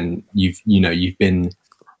had, when you've been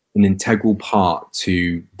an integral part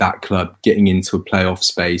to that club getting into a playoff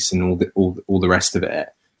space and all the rest of it,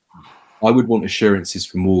 I would want assurances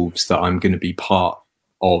from Wolves that I'm going to be part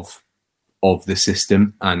of the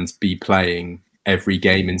system and be playing every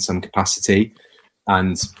game in some capacity.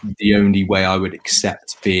 And the only way I would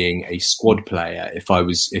accept being a squad player if I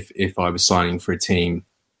was signing for a team,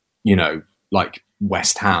 like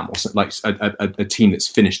West Ham or something, like a team that's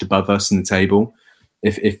finished above us in the table.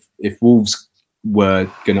 If Wolves were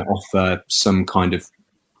going to offer some kind of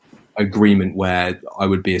agreement where I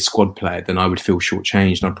would be a squad player, then I would feel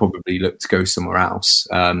shortchanged and I'd probably look to go somewhere else.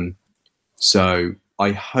 So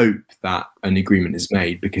I hope that an agreement is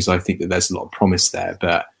made, because I think that there's a lot of promise there.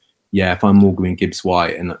 But yeah, if I'm Morgan Gibbs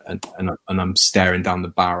White and I'm staring down the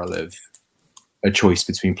barrel of a choice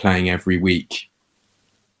between playing every week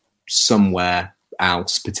somewhere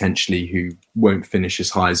else potentially who won't finish as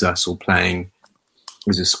high as us, or playing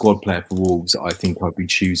as a squad player for Wolves, I think I'd be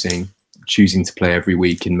choosing to play every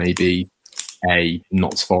week in maybe a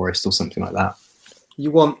Notts Forest or something like that.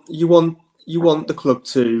 You want the club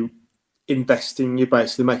to invest in you,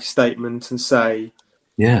 basically make a statement and say,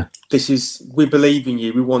 yeah, we believe in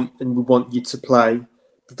you. We want you to play.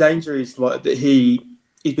 The danger is like that he's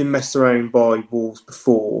been messed around by Wolves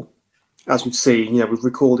before, as we've seen. We've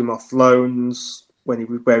recalled him off loans where he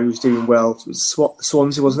was doing well. It was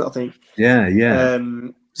Swansea, wasn't it? I think. Yeah.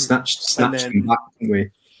 Snatched him back, didn't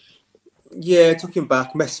we? Yeah, took him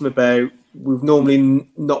back, messed him about. We've normally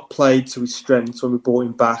not played to his strengths when we brought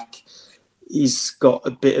him back. He's got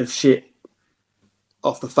a bit of shit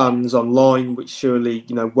off the fans online, which surely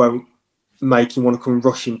won't make him want to come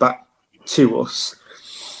rushing back to us.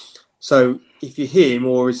 So if you're him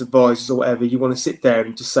or his advisors or whatever, you want to sit there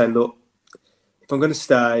and just say, look, if I'm going to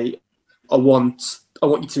stay, I want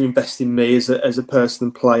you to invest in me as a person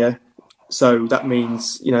and player. So that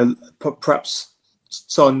means perhaps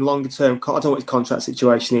sign longer term. I don't know what his contract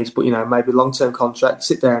situation is, but maybe a long term contract.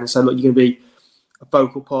 Sit there and say, look, you're going to be a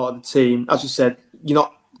vocal part of the team. As you said, you're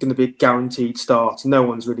not going to be a guaranteed starter. No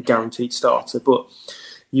one's really guaranteed starter, but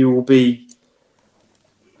you will be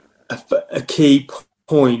a key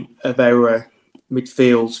point of our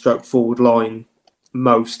midfield / forward line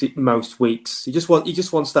most weeks. He just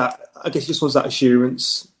wants that. I guess he just wants that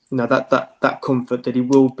assurance. That comfort that he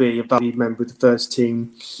will be a valued member of the first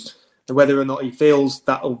team. And whether or not he feels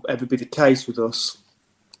that will ever be the case with us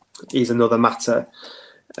is another matter.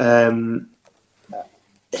 I'm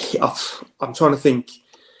trying to think.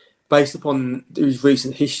 Based upon his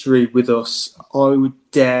recent history with us, I would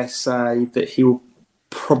dare say that he will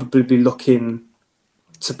probably be looking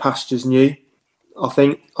to pastures new. I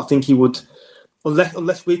think he would,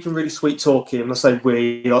 unless we can really sweet talk him. I say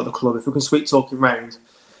we, like the club, if we can sweet talk him round,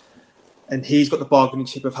 and he's got the bargaining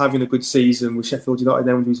chip of having a good season with Sheffield United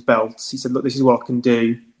under his belt. He said, look, this is what I can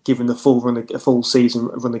do. given the full season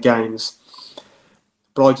run of games.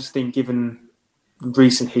 But I just think, given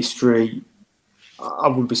recent history, I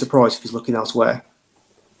wouldn't be surprised if he's looking elsewhere.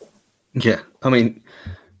 Yeah, I mean,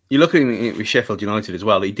 you look at him with Sheffield United as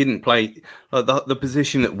well. He didn't play the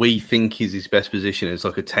position that we think is his best position is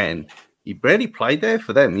like a 10. He barely played there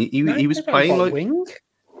for them. He was playing like wing.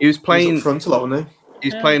 He was playing up front a lot, wasn't he?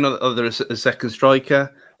 He was playing either a second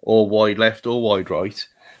striker or wide left or wide right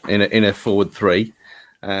in a forward three.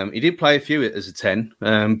 He did play a few as a 10,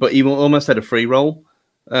 but he almost had a free role.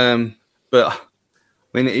 But I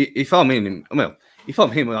mean, if I'm him,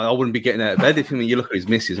 I wouldn't be getting out of bed. If you look at his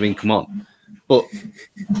misses, I mean, come on. But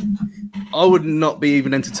I would not be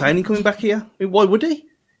even entertaining coming back here. I mean, why would he?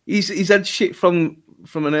 He's had shit from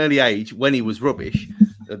an early age when he was rubbish,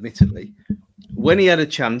 admittedly. When he had a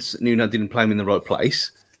chance, Nuno didn't play him in the right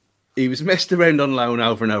place. He was messed around on loan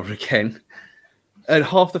over and over again. And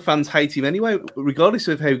half the fans hate him anyway, regardless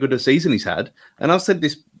of how good a season he's had. And I've said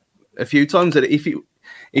this a few times, that if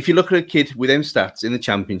you look at a kid with them stats in the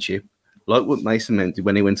Championship, like what Mason Mount did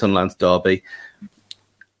when he went on loan to Derby,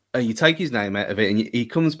 and you take his name out of it and he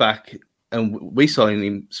comes back and we sign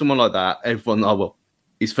him, someone like that, everyone,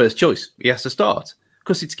 his first choice. He has to start.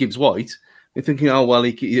 Because it's Gibbs White. You're thinking,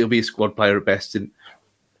 he'll be a squad player at best. And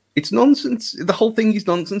it's nonsense. The whole thing is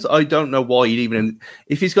nonsense. I don't know why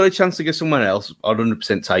if he's got a chance to go somewhere else, I'd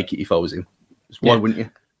 100% take it if I was him. Why wouldn't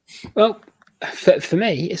you? Well, for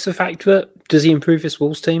me, it's the fact that, does he improve this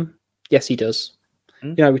Wolves team? Yes, he does.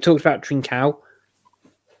 You know, we talked about Trincao.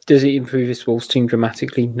 Does it improve this Wolves team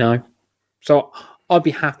dramatically? No. So I'd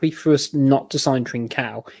be happy for us not to sign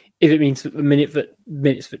Trincao if it means that the minutes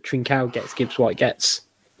that Trincao gets, Gibbs White gets.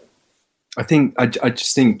 I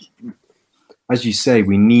just think, as you say,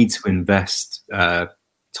 we need to invest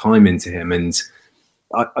time into him, and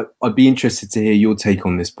I'd be interested to hear your take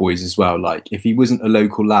on this, boys, as well. Like, if he wasn't a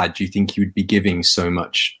local lad, do you think he would be giving so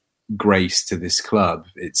much grace to this club?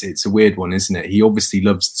 It's a weird one, isn't it? He obviously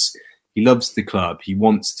loves the club. He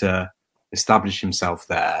wants to establish himself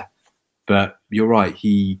there, but you're right.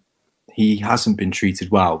 He hasn't been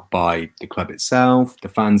treated well by the club itself. The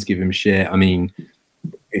fans give him shit. I mean,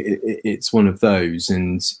 it's one of those.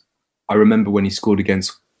 And I remember when he scored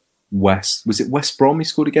against West Brom he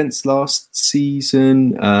scored against last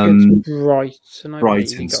season? Brighton,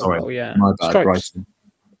 sorry. My bad, Stripes.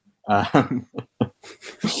 Brighton.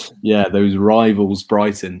 Yeah, those rivals,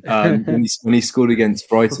 Brighton. When he scored against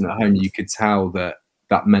Brighton at home, you could tell that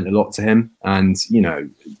meant a lot to him. And, you know,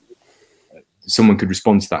 someone could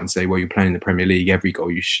respond to that and say, well, you're playing in the Premier League, every goal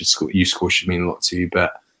you score should mean a lot to you.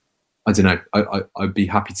 But I don't know. I'd be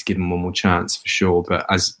happy to give him one more chance for sure. But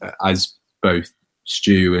as both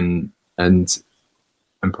Stu and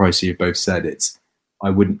Pricey have both said,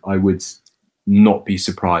 I would not be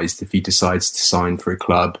surprised if he decides to sign for a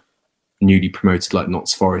club newly promoted like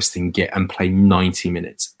Notts Forest and play 90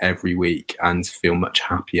 minutes every week and feel much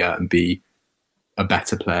happier and be a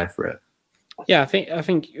better player for it. Yeah, I think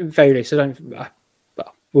very least.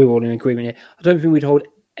 We're all in agreement here. I don't think we'd hold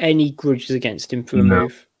any grudges against him for the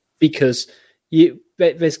move, because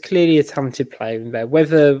there's clearly a talented player in there.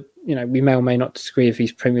 Whether, you know, we may or may not disagree with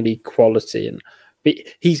his Premier League quality, but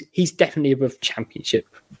he's definitely above Championship,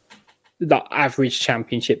 that average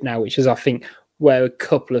Championship now, which is, I think, where a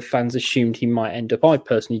couple of fans assumed he might end up. I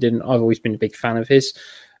personally didn't. I've always been a big fan of his.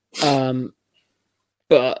 But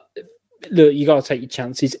look, you got to take your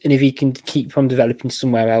chances. And if he can keep on developing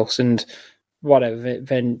somewhere else and whatever,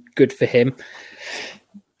 then good for him.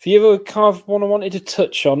 The other kind of one I wanted to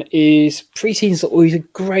touch on is pre-season's always a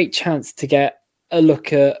great chance to get a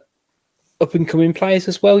look at up-and-coming players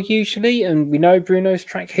as well, usually. And we know Bruno's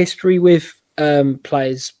track history with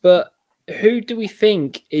players, but who do we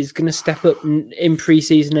think is going to step up in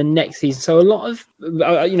pre-season and next season? So a lot of,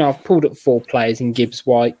 I've pulled up 4 players in Gibbs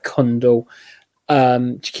White, Kundal,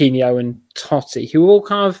 Chiquinho and Totti, who all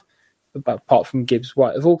kind of, apart from Gibbs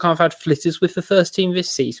White, have all kind of had flitters with the first team this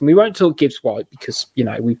season. We won't talk Gibbs White because, you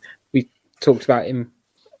know, we talked about him.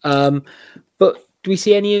 But do we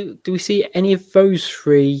see any of those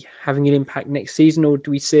 3 having an impact next season, or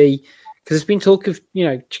do we see, because there's been talk of, you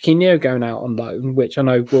know, Chiquinho going out on loan, which I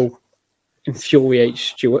know will infuriate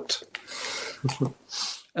Stuart.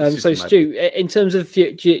 So Stu, in terms of,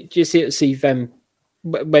 do you see them,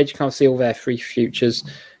 where do you kind of see all their 3 futures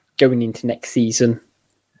going into next season?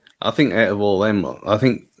 I think out of all them, I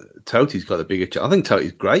think Totti's got the bigger chance. I think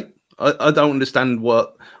Totti's great. I don't understand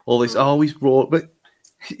what all this, he's raw, but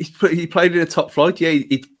he played in a top flight. Yeah,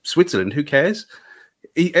 Switzerland, who cares?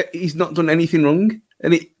 He's not done anything wrong.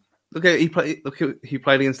 And he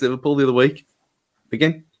played against Liverpool the other week.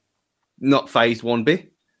 Again, not phased one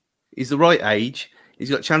bit. He's the right age. He's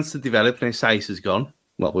got a chance to develop. Now Sace has gone.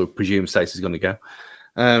 Well, we'll presume Sace is going to go.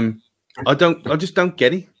 I just don't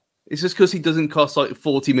get it. It's just because he doesn't cost like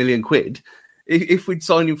 40 million quid. If we'd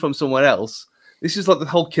signed him from somewhere else, this is like the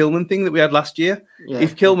whole Kilman thing that we had last year. Yeah.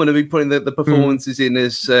 If Kilman had been putting the performances in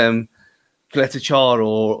as Kaleta-Char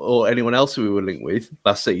or anyone else who we were linked with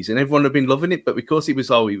last season, everyone would have been loving it. But because he was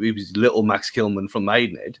little Max Kilman from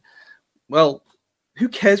Maidenhead, well, who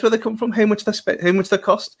cares where they come from, how much they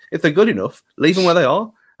cost? If they're good enough, leave them where they are.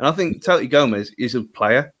 And I think Toti Gomez is a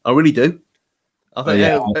player. I really do. I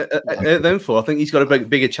think them four. I think he's got a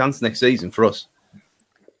bigger chance next season for us.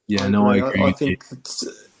 Yeah, I agree. I think sorry,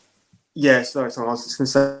 I was just going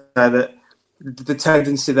to say that the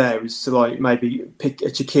tendency there is to like maybe pick a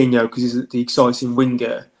Chiquinho because he's the exciting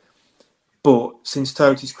winger. But since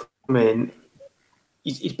Toti's come in,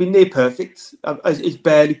 he's been near perfect. He's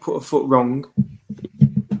barely put a foot wrong.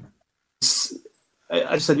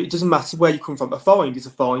 I just said it doesn't matter where you come from. A find is a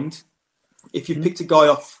find. If you picked a guy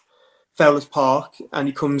off Fowler's Park and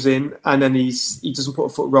he comes in and then he doesn't put a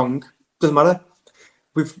foot wrong, doesn't matter.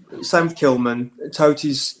 Same with Kilman.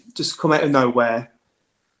 Toti's just come out of nowhere.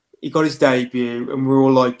 He got his debut, and we're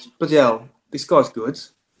all like, "Bloody hell, this guy's good.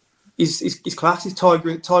 He's class. He's tiger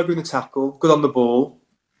in the tackle, good on the ball.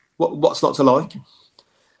 What's not to like?"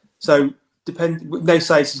 So no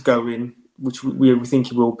Sace is going, which we think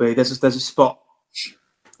he will be. There's a spot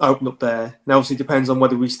open up there. Now, obviously, it depends on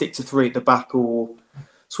whether we stick to 3 at the back or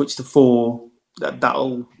switch to 4.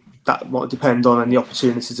 That might depend on any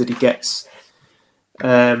opportunities that he gets.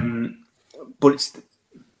 But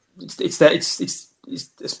it's there. It's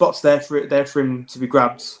the spot's there for him to be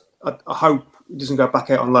grabbed. I hope he doesn't go back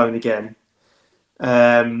out on loan again.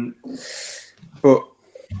 But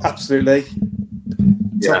absolutely,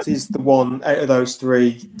 Toti's the one out of those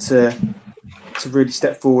 3 to really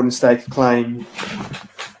step forward and stake a claim.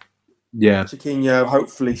 Yeah, Chiquinho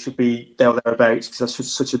hopefully should be thereabouts because that's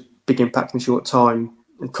just such a big impact in a short time.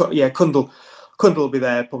 And Kundal will be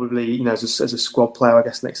there probably, as a squad player, I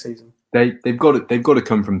guess, next season. They've got to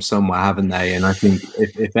come from somewhere, haven't they? And I think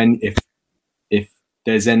if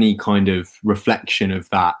there's any kind of reflection of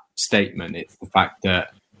that statement, it's the fact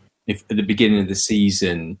that if at the beginning of the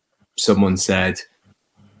season someone said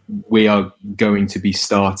we are going to be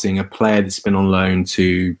starting a player that's been on loan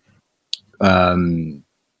to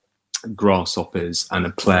Grasshoppers and a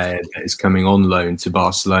player that is coming on loan to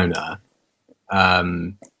Barcelona,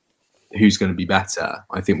 who's going to be better?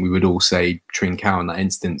 I think we would all say Trincao in that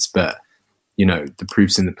instance, but the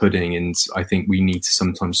proof's in the pudding, and I think we need to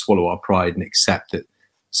sometimes swallow our pride and accept that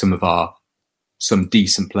some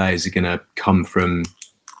decent players are going to come from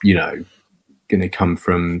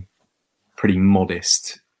pretty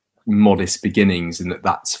modest beginnings, and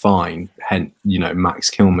that's fine. Hence, Max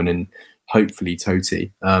Kilman and hopefully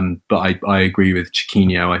Toti. But I agree with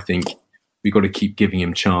Chiquinho. I think we've got to keep giving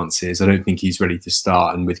him chances. I don't think he's ready to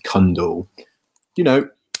start. And with Kundal,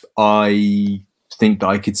 I think that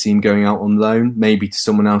I could see him going out on loan, maybe to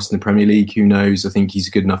someone else in the Premier League. Who knows? I think he's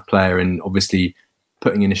a good enough player, and obviously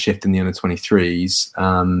putting in a shift in the under-23s,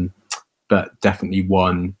 but definitely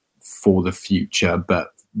one for the future.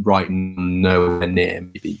 But right nowhere near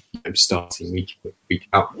maybe starting week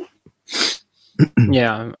out.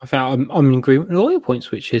 Yeah, I think I'm in agreement with all your points,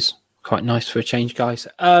 which is quite nice for a change, guys.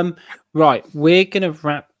 Right, we're going to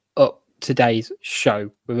wrap up today's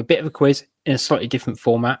show with a bit of a quiz in a slightly different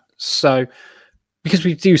format. So, because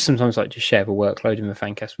we do sometimes like to share the workload in the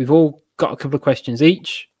Fancast, we've all got a couple of questions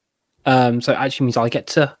each. So it actually means I get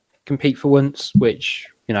to compete for once, which,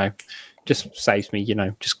 just saves me,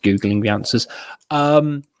 just Googling the answers.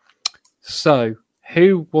 So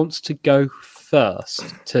who wants to go first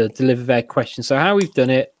to deliver their question? So how we've done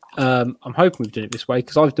it, I'm hoping we've done it this way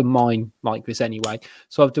because I've done mine like this anyway.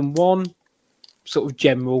 So I've done one sort of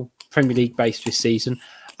general Premier League based this season.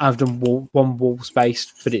 I've done one Wolves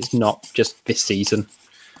based, but it's not just this season.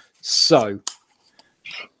 So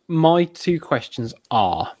my 2 questions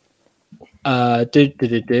are,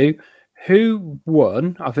 who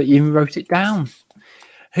won? I've even wrote it down.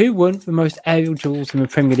 Who won the most aerial duels in the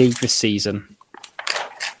Premier League this season?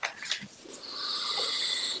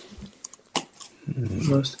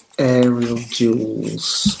 Most aerial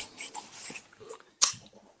duels.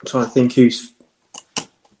 I'm trying to think who's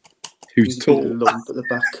tall. Lump at the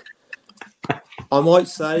back. I might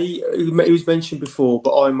say it was mentioned before,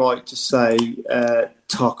 but I might just say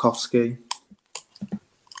Tarkowski.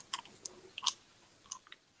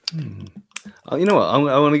 Oh, you know what?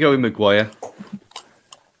 I want to go with Maguire.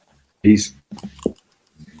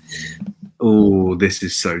 Oh, this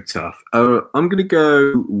is so tough. I'm going to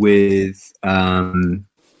go with I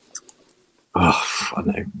don't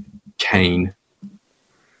know, Kane.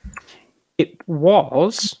 It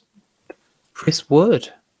was Chris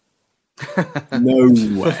Wood. No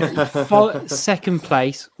way. Second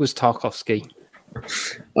place was Tarkovsky.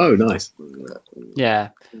 Oh, nice. Yeah.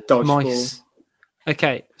 Dodgeball.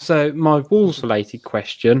 Okay, so my Wolves-related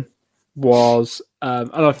question was, and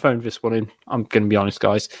I phoned this one in, I'm going to be honest,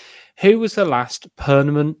 guys. Who was the last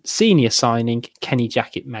permanent senior signing Kenny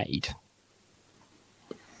Jackett made?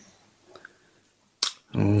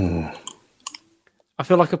 Oh. I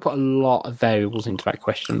feel like I put a lot of variables into that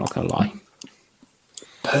question, I'm not going to lie.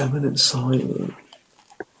 Permanent signing.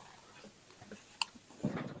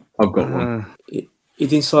 I've got one. He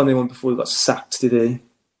didn't sign anyone before he got sacked, did he?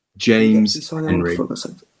 James Did he sign anyone Henry. before he got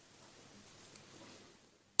sacked?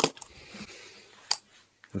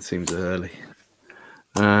 That seems early.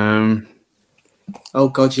 Oh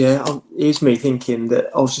God, yeah. Here's me thinking that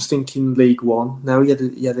I was just thinking League One. Now he had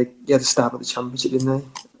a stab at the Championship, didn't he?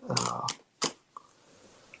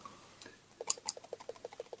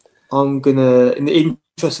 I'm gonna, in the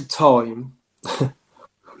interest of time,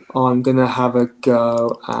 I'm gonna have a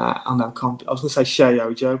go at. I know, I was gonna say Shea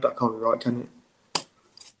Ojo, but that can't be right, can it?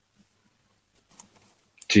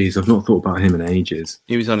 Jeez, I've not thought about him in ages.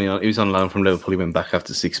 He was on loan from Liverpool. He went back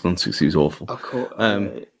after 6 months because he was awful. Where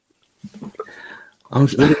did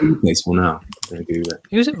he play for now? I'm gonna Google it.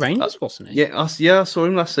 He was at Rangers, wasn't he? Yeah, I saw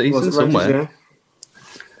him last season Was it somewhere. Rangers,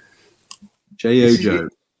 Jay Ojo.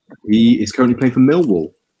 He is currently playing for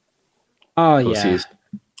Millwall. Oh, Of course he yeah. is.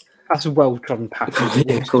 That's a well-trodden path.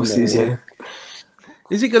 yeah? Of course he is, yeah.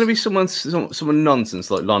 Is it going to be someone nonsense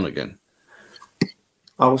like Lonergan?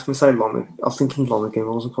 I was going to say Lonergan. I was thinking Lonergan.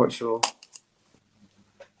 I wasn't quite sure.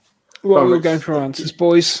 What are we Rich. going for answers,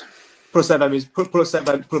 boys? Put us out of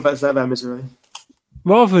our misery.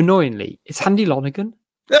 Rather annoyingly, it's Andy Lonergan.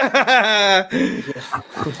 Because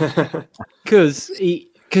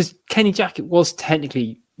Kenny Jackett was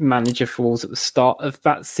technically manager for Wolves at the start of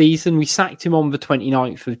that season. We sacked him on the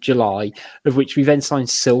 29th of July, of which we then signed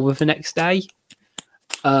Silver the next day.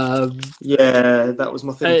 Yeah, that was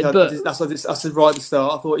my thing. But- That's what I said right at the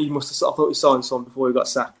start. I thought he signed someone before he got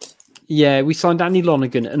sacked. Yeah, we signed Andy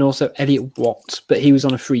Lonergan and also Elliot Watt, but he was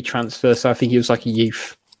on a free transfer, so I think he was like a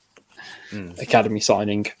youth academy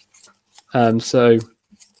signing. So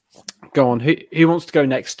go on. Who wants to go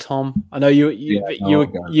next, Tom? I know you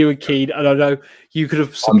were keen, and I know you could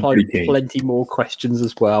have supplied plenty more questions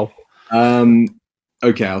as well.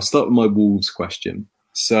 Okay, I'll start with my Wolves question.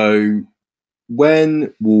 So,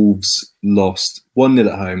 when Wolves lost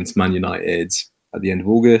 1-0 at home to Man United at the end of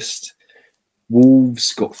August,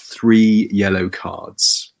 Wolves got 3 yellow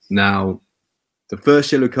cards. Now, the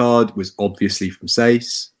first yellow card was obviously from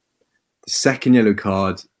Sace. The second yellow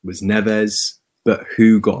card was Neves. But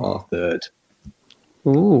who got our third?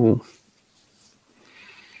 Ooh.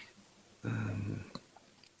 I'm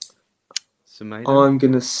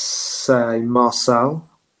going to say Marcel.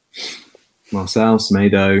 Marcel,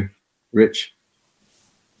 Semedo, Rich.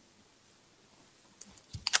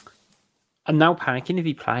 I'm now panicking if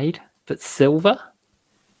he played, but Silver?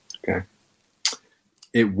 Okay.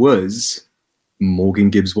 It was Morgan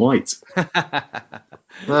Gibbs-White.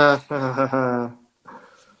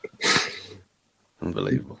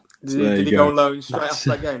 Unbelievable. Did he go on loan straight after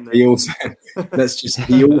that game? Then?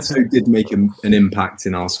 He also did make an impact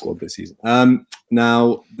in our squad this season.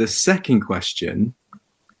 Now, the second question,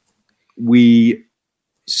 we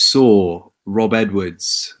saw Rob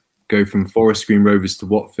Edwards go from Forest Green Rovers to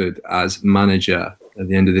Watford as manager at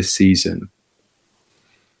the end of this season.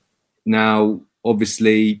 Now,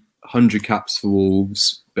 obviously, 100 caps for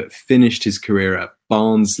Wolves, but finished his career at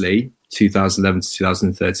Barnsley, 2011 to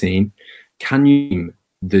 2013. Can you name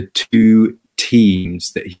the 2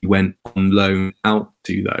 teams that he went on loan out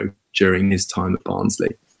to, though, during his time at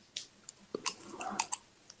Barnsley?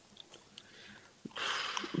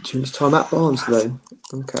 During his time at Barnsley?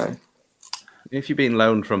 Okay. If you've been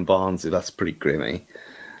loaned from Barnsley, that's pretty grimmy.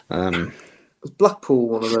 Was Blackpool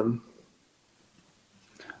one of them?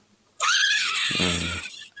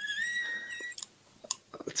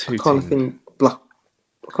 I kind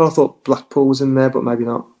of thought Blackpool was in there, but maybe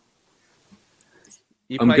not.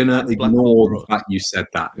 I'm going to ignore the fact you said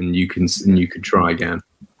that, and you can try again.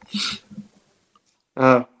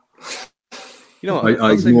 You know what?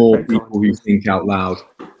 I ignore people who think out loud.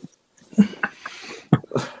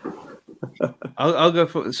 I'll go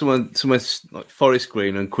for someone like Forest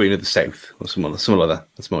Green and Queen of the South, or someone like that.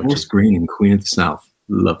 That's my Forest Green and Queen of the South.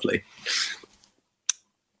 Lovely.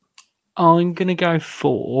 I'm going to go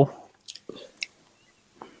for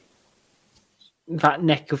that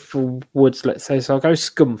neck of the woods, let's say. So I'll go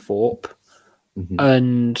Scunthorpe. Mm-hmm.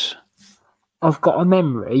 And I've got a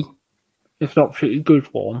memory, if not a pretty good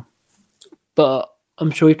one, but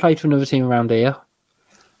I'm sure he played for another team around here.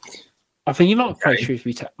 I think he might have played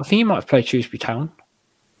Shrewsbury Town.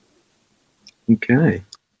 Okay.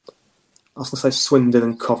 I was going to say Swindon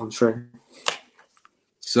and Coventry.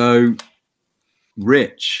 So,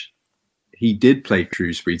 Rich, he did play for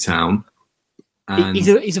Shrewsbury Town. And,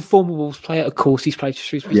 he's a former Wolves player. Of course, he's played for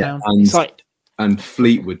Shrewsbury Town. And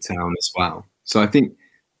Fleetwood Town as well. So I think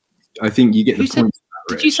you get the point.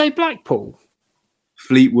 Did you say Blackpool?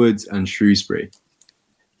 Fleetwood and Shrewsbury.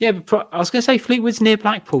 Yeah, but I was going to say Fleetwood's near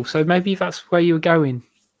Blackpool, so maybe that's where you were going.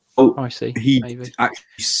 Oh, I see. He maybe. actually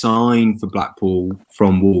signed for Blackpool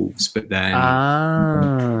from Wolves, but then...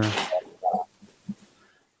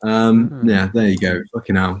 Yeah, there you go.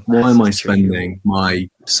 Fucking hell. Why am I spending my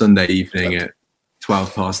Sunday evening at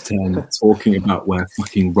 10:12 talking about where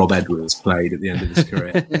fucking Rob Edwards played at the end of his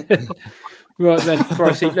career? Right then,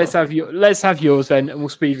 Pricey, let's have yours then, and we'll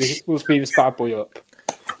speed this bad boy up.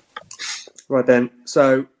 Right then,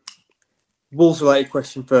 so Wolves related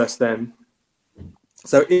question first then.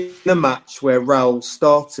 So in the match where Raul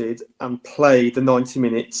started and played the 90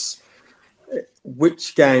 minutes,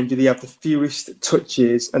 which game did he have the fewest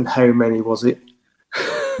touches and how many was it?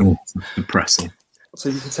 Depressing. So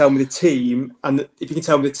if you can tell me the team, and if you can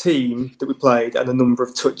tell me the team that we played and the number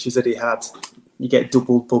of touches that he had, you get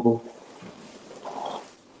double bubble.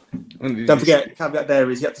 Don't forget, caveat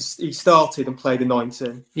there is he started and played the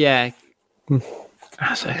 90. Yeah.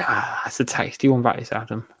 That's a tasty one, that is,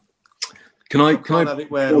 Adam. Can I have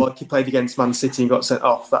it where like he played against Man City and got sent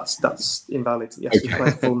off? That's invalid. Yes, he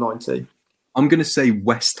played full 90. I'm going to say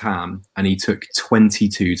West Ham, and he took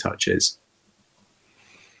 22 touches.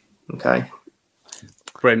 Okay.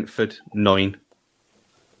 Brentford 9.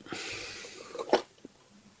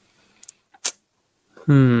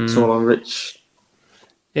 It's all on Rich.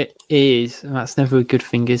 It is. That's never a good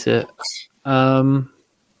thing, is it?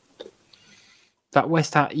 That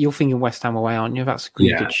West Ham, you're thinking West Ham away, aren't you? That's a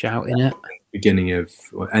good shout, isn't it?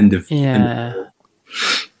 End of.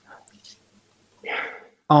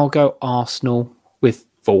 I'll go Arsenal with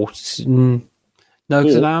 40. No,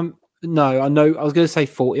 because I know I was going to say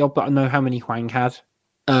 40, but I know how many Hwang had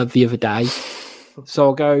the other day. So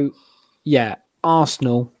I'll go,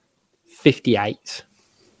 Arsenal 58.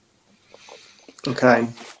 Okay.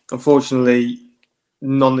 Unfortunately,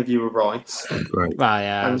 none of you were right. Right.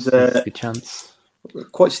 And there's a good chance.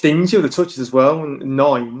 Quite stingy with the touches as well.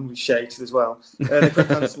 9 was shaded as well. The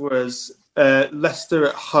correct answer was Leicester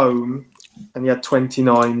at home, and he had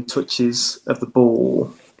 29 touches of the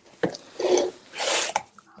ball.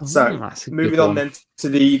 So, moving on then to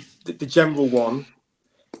the general one.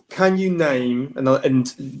 Can you name, and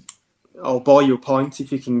I'll buy you a pint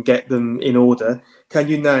if you can get them in order, can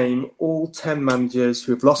you name all 10 managers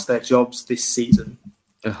who have lost their jobs this season?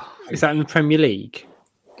 Is that in the Premier League?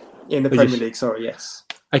 In the Premier League, sorry, yes.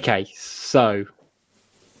 Okay, so...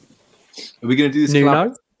 Are we going to do this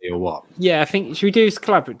Nuno? Or what? Yeah, I think, should we do this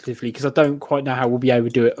collaboratively? Because I don't quite know how we'll be able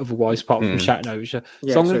to do it otherwise, apart from shouting over. So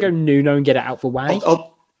I'm going to go Nuno and get it out of the way.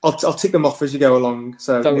 I'll tick them off as you go along.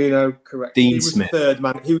 So Nuno, correct. Dean Smith.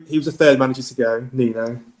 He was the third manager to go,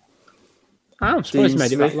 Nuno. I'm surprised he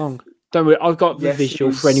made it that long. Don't worry, I've got the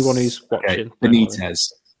visual for anyone who's watching.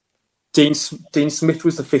 Benitez. Dean Smith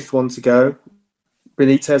was the 5th one to go.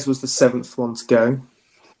 Benitez was the 7th one to go.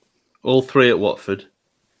 All 3 at Watford.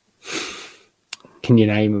 Can you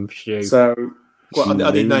name them, Stu? So, I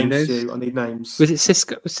need names, Stu. I need names. Was it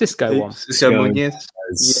Cisco? Was Cisco one? Cisco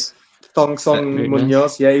Munoz. Thong Song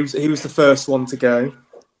Munoz. Yeah, he was the first one to go.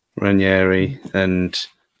 Ranieri and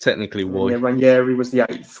technically Roy. Yeah, Ranieri was the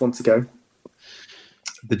 8th one to go.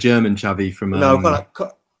 The German Xavi from Conrad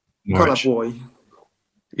Boy.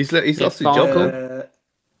 He's lost his job.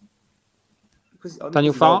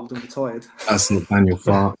 Daniel Fark. That's not Daniel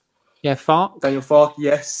Fark. Yeah, Fark. Daniel Fark.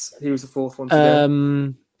 Yes, he was the 4th one to go.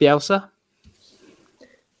 Bielsa.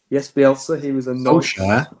 Yes, Bielsa. He was a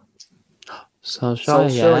Solskjaer,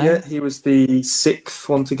 yeah. He was the 6th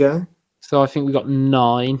one to go. So I think we got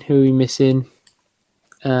 9. Who are we missing?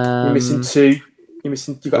 You're missing 2. You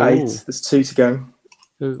got 8. There's 2 to go.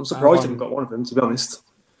 I'm surprised I haven't got one of them, to be honest.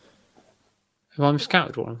 Have I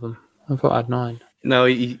scouted one of them? I thought I had 9. No,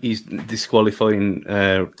 he's disqualifying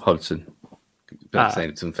Hodgson.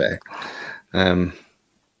 Saying it's unfair.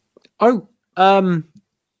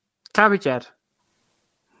 Cabbage Head.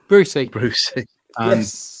 Brucey. And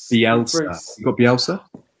yes. Bielsa. Bruce. You got Bielsa?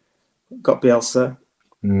 Got Bielsa.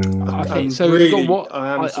 Okay, so we've got what?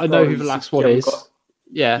 I know who the last one is.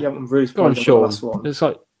 Yeah. Bruce. Go on, Sean. It's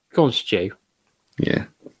like, go on, Stu. Yeah.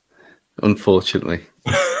 Unfortunately.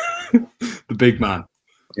 The big man.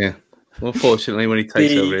 Yeah. Unfortunately, when he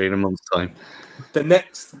takes over in a month's time. The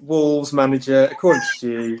next Wolves manager, according to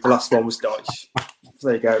you, the last one was Dyche. So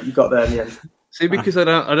there you go. You got there in the end. See, because I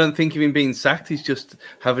don't think of him being sacked. He's just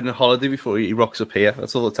having a holiday before he rocks up here.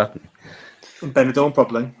 That's all that's happening. And Benidorm,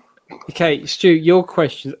 probably. Okay, Stu, your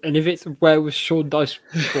question, and if it's where was Sean Dyche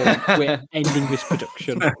born, we're ending this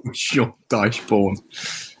production. Sean Dyche born.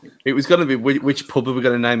 It was going to be which pub are we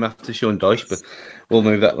going to name after Sean Dyche, but we'll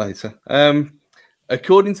move that later.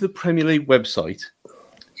 According to the Premier League website,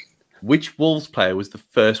 which Wolves player was the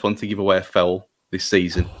first one to give away a foul this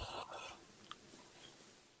season?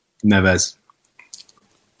 Neves.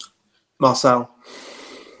 Marcel.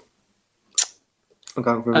 I'm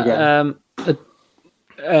going for him again.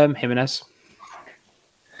 Jimenez.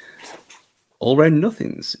 All round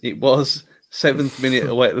nothings. It was 7th minute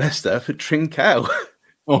away at Leicester for Trincao.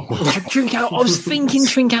 Oh, Trincao. I was thinking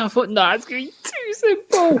Trincao. I thought, no, it's going to be too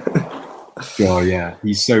simple. Oh, yeah.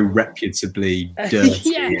 He's so reputably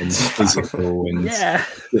dirty and physical and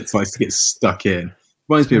it's nice to get stuck in.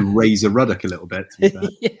 Reminds me of Razor Ruddock a little bit. To be fair.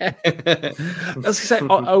 Yeah. I was going to say,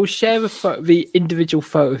 I'll share the individual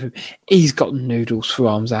photo of him. He's got noodles for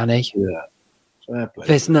arms, Annie. Yeah. Fair play.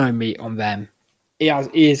 There's no meat on them. He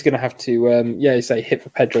is going to have to, say, hit the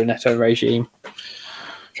Pedro Neto regime.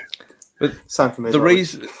 But same for me. The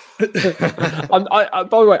reason. By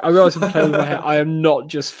the way, I realise I'm playing with my hair. I am not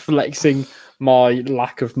just flexing my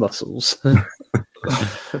lack of muscles. But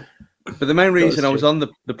the main reason I was on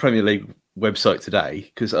the Premier League website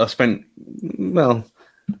today, because I spent,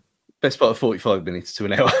 best part of 45 minutes to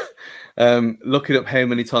an hour, looking up how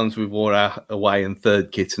many times we've worn our away and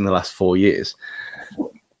third kits in the last 4 years.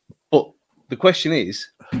 But the question is,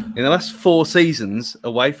 in the last 4 seasons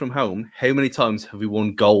away from home, how many times have we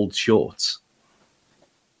worn gold shorts?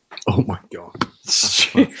 Oh my God.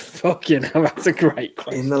 Fucking hell, that's a great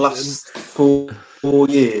question. In the last 4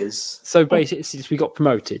 years. So basically, since we got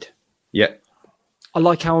promoted. Yeah. I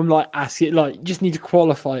like how I'm like asking, like, you just need to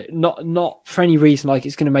qualify it, not for any reason like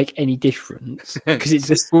it's going to make any difference, because it's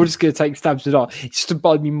just we're just going to take stabs at it. It's just to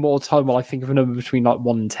buy me more time while I think of a number between like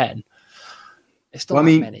 1 and 10. It's not that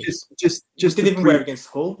many. Just didn't even wear against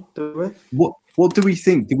Hull, do we? What do we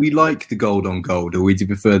think? Do we like the gold on gold, or do we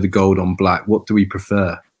prefer the gold on black? What do we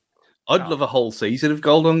prefer? I'd love a whole season of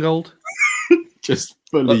gold on gold. Just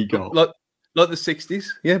fully gold. Like the 60s.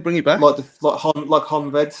 Yeah, bring it back. Like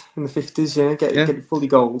Honved in the 50s, get it fully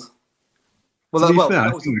gold. Well, that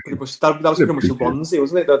was pretty much the onesie,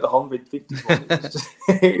 wasn't it? The Honved 50s one.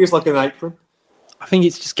 It was like an apron. I think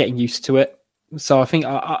it's just getting used to it. So I think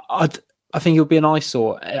I think it'll be an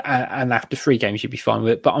eyesore, and after 3 games you'd be fine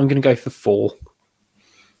with it. But I'm going to go for 4.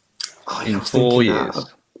 In 4 years.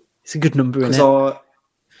 It's a good number, isn't it?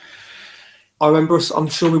 I remember I'm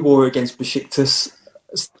sure we wore it against Besiktas.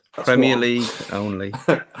 Premier League only.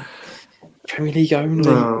 Premier League only.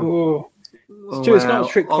 No. Stu, it's not a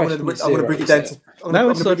trick question. I'm going to bring it down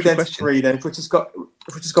to 3 then. If we've just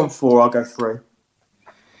gone 4, I'll go 3.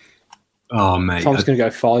 Oh, mate. Tom's going to go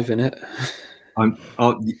 5 in it. I'm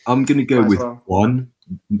going to go with 1.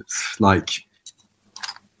 Like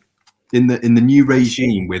in the new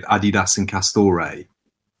regime with Adidas and Castore,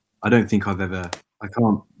 I don't think I can't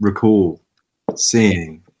recall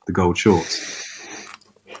seeing the gold shorts.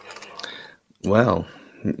 Well,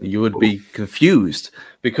 you would be confused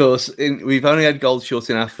because we've only had gold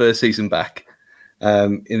shorts in our first season back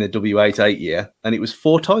in the W8 year, and it was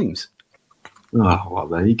 4 times. Oh, well,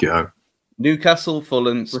 there you go. Newcastle,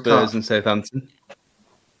 Fulham, Spurs, and Southampton.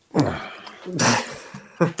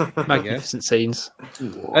 Magnificent scenes.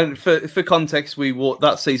 And for context, we wore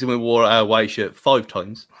our away shirt 5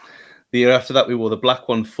 times. The year after that, we wore the black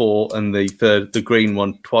one 4 and the green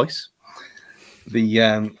one twice.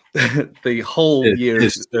 The whole year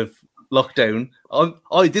of lockdown,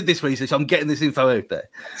 I did this research. I'm getting this info out there.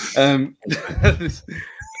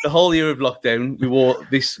 The whole year of lockdown, we wore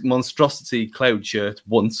this monstrosity cloud shirt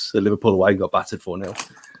once. The Liverpool away got battered 4-0,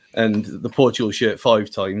 and the Portugal shirt 5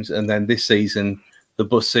 times. And then this season, the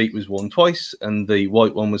bus seat was worn twice, and the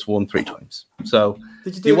white one was worn 3 times. So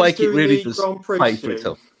the away kit really does pay for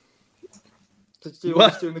itself. Did you do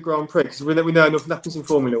this during the Grand Prix? Because we know nothing happens in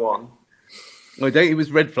Formula 1. I don't. It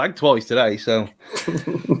was red flagged twice today. So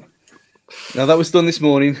now that was done this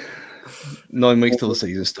morning. 9 weeks till the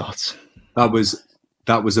season starts. That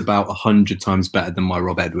was about 100 times better than my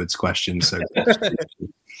Rob Edwards question. So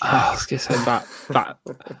I was going to say that.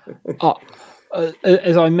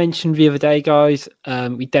 As I mentioned the other day, guys,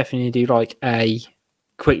 we definitely do like a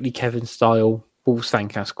quickly Kevin style Wolves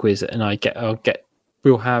Fancast quiz, and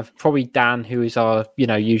we'll have probably Dan, who is our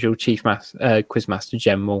usual chief quiz master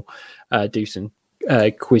general, do some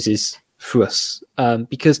quizzes for us,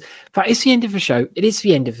 because that is the end of the show. It is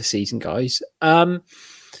the end of the season, guys.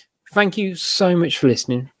 Thank you so much for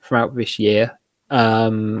listening throughout this year.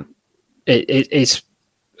 It's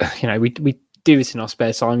we do this in our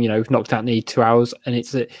spare time. We've knocked out nearly 2 hours, and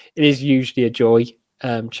it is usually a joy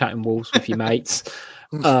chatting Wolves with your mates.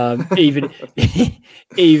 Even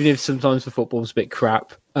if sometimes the football's a bit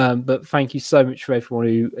crap. But thank you so much for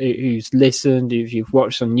everyone who's listened, if you've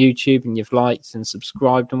watched on YouTube and you've liked and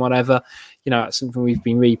subscribed and whatever. That's something we've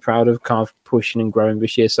been really proud of, kind of pushing and growing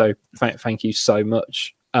this year. So thank you so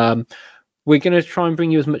much. We're going to try and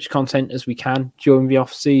bring you as much content as we can during the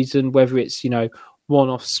off season, whether it's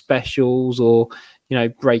one-off specials or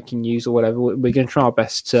breaking news or whatever. We're going to try our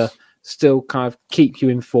best to still kind of keep you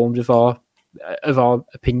informed of our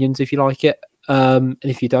opinions, if you like it, and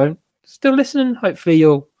if you don't, still listen. Hopefully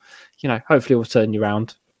you'll turn you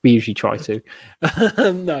around. We usually try to.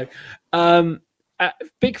 No.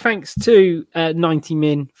 Big thanks to 90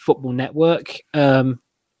 Min Football Network. I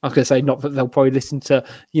was going to say, not that they'll probably listen to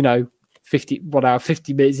 50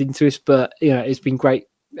 minutes into us, but it's been great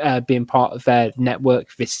being part of their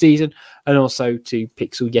network this season, and also to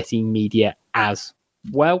Pixel Yeti Media as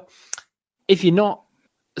well. If you're not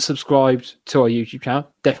subscribed to our YouTube channel,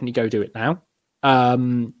 definitely go do it now.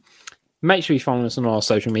 Make sure you follow us on our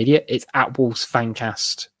social media. It's at Wolves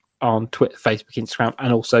Fancast on Twitter, Facebook, Instagram,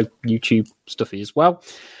 and also YouTube stuffy as well.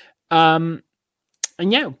 And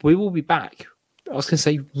yeah, we will be back. I was going to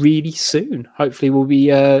say really soon. Hopefully we'll be,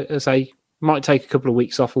 might take a couple of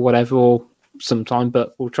weeks off or whatever, or sometime,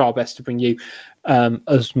 but we'll try our best to bring you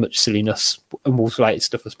as much silliness and Wolves-related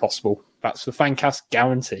stuff as possible. That's the Fancast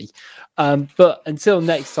guarantee. But until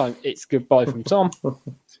next time, it's goodbye from Tom.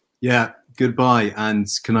 Yeah, goodbye. And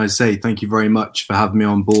can I say thank you very much for having me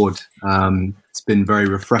on board. It's been very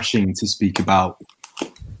refreshing to speak about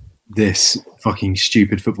this fucking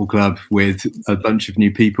stupid football club with a bunch of new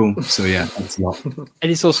people. So yeah, thanks a lot. And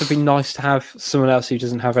it's also been nice to have someone else who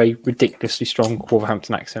doesn't have a ridiculously strong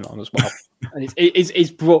Wolverhampton accent on as well. And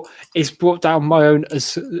it's brought down my own,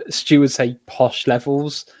 as Stu would say, posh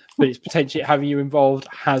levels, but it's potentially having you involved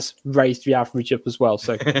has raised the average up as well.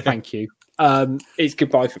 So thank you. It's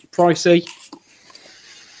goodbye from Pricey.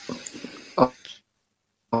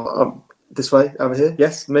 This way, over here.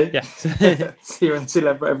 Yes, me. Yeah. See you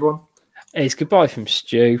later, everyone. It's goodbye from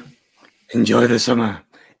Stu. Enjoy the summer.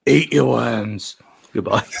 Eat your worms.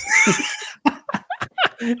 Goodbye.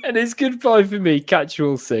 And it's goodbye for me. Catch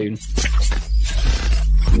you all soon.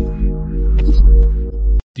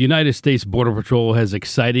 The United States Border Patrol has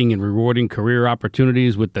exciting and rewarding career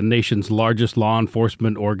opportunities with the nation's largest law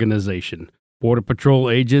enforcement organization. Border Patrol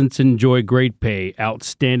agents enjoy great pay,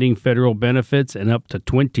 outstanding federal benefits, and up to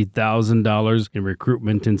 $20,000 in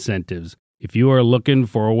recruitment incentives. If you are looking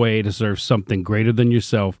for a way to serve something greater than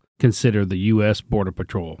yourself, consider the U.S. Border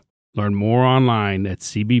Patrol. Learn more online at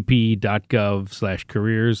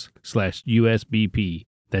cbp.gov/careers/USBP.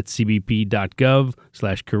 That's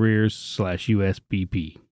cbp.gov/careers/USBP.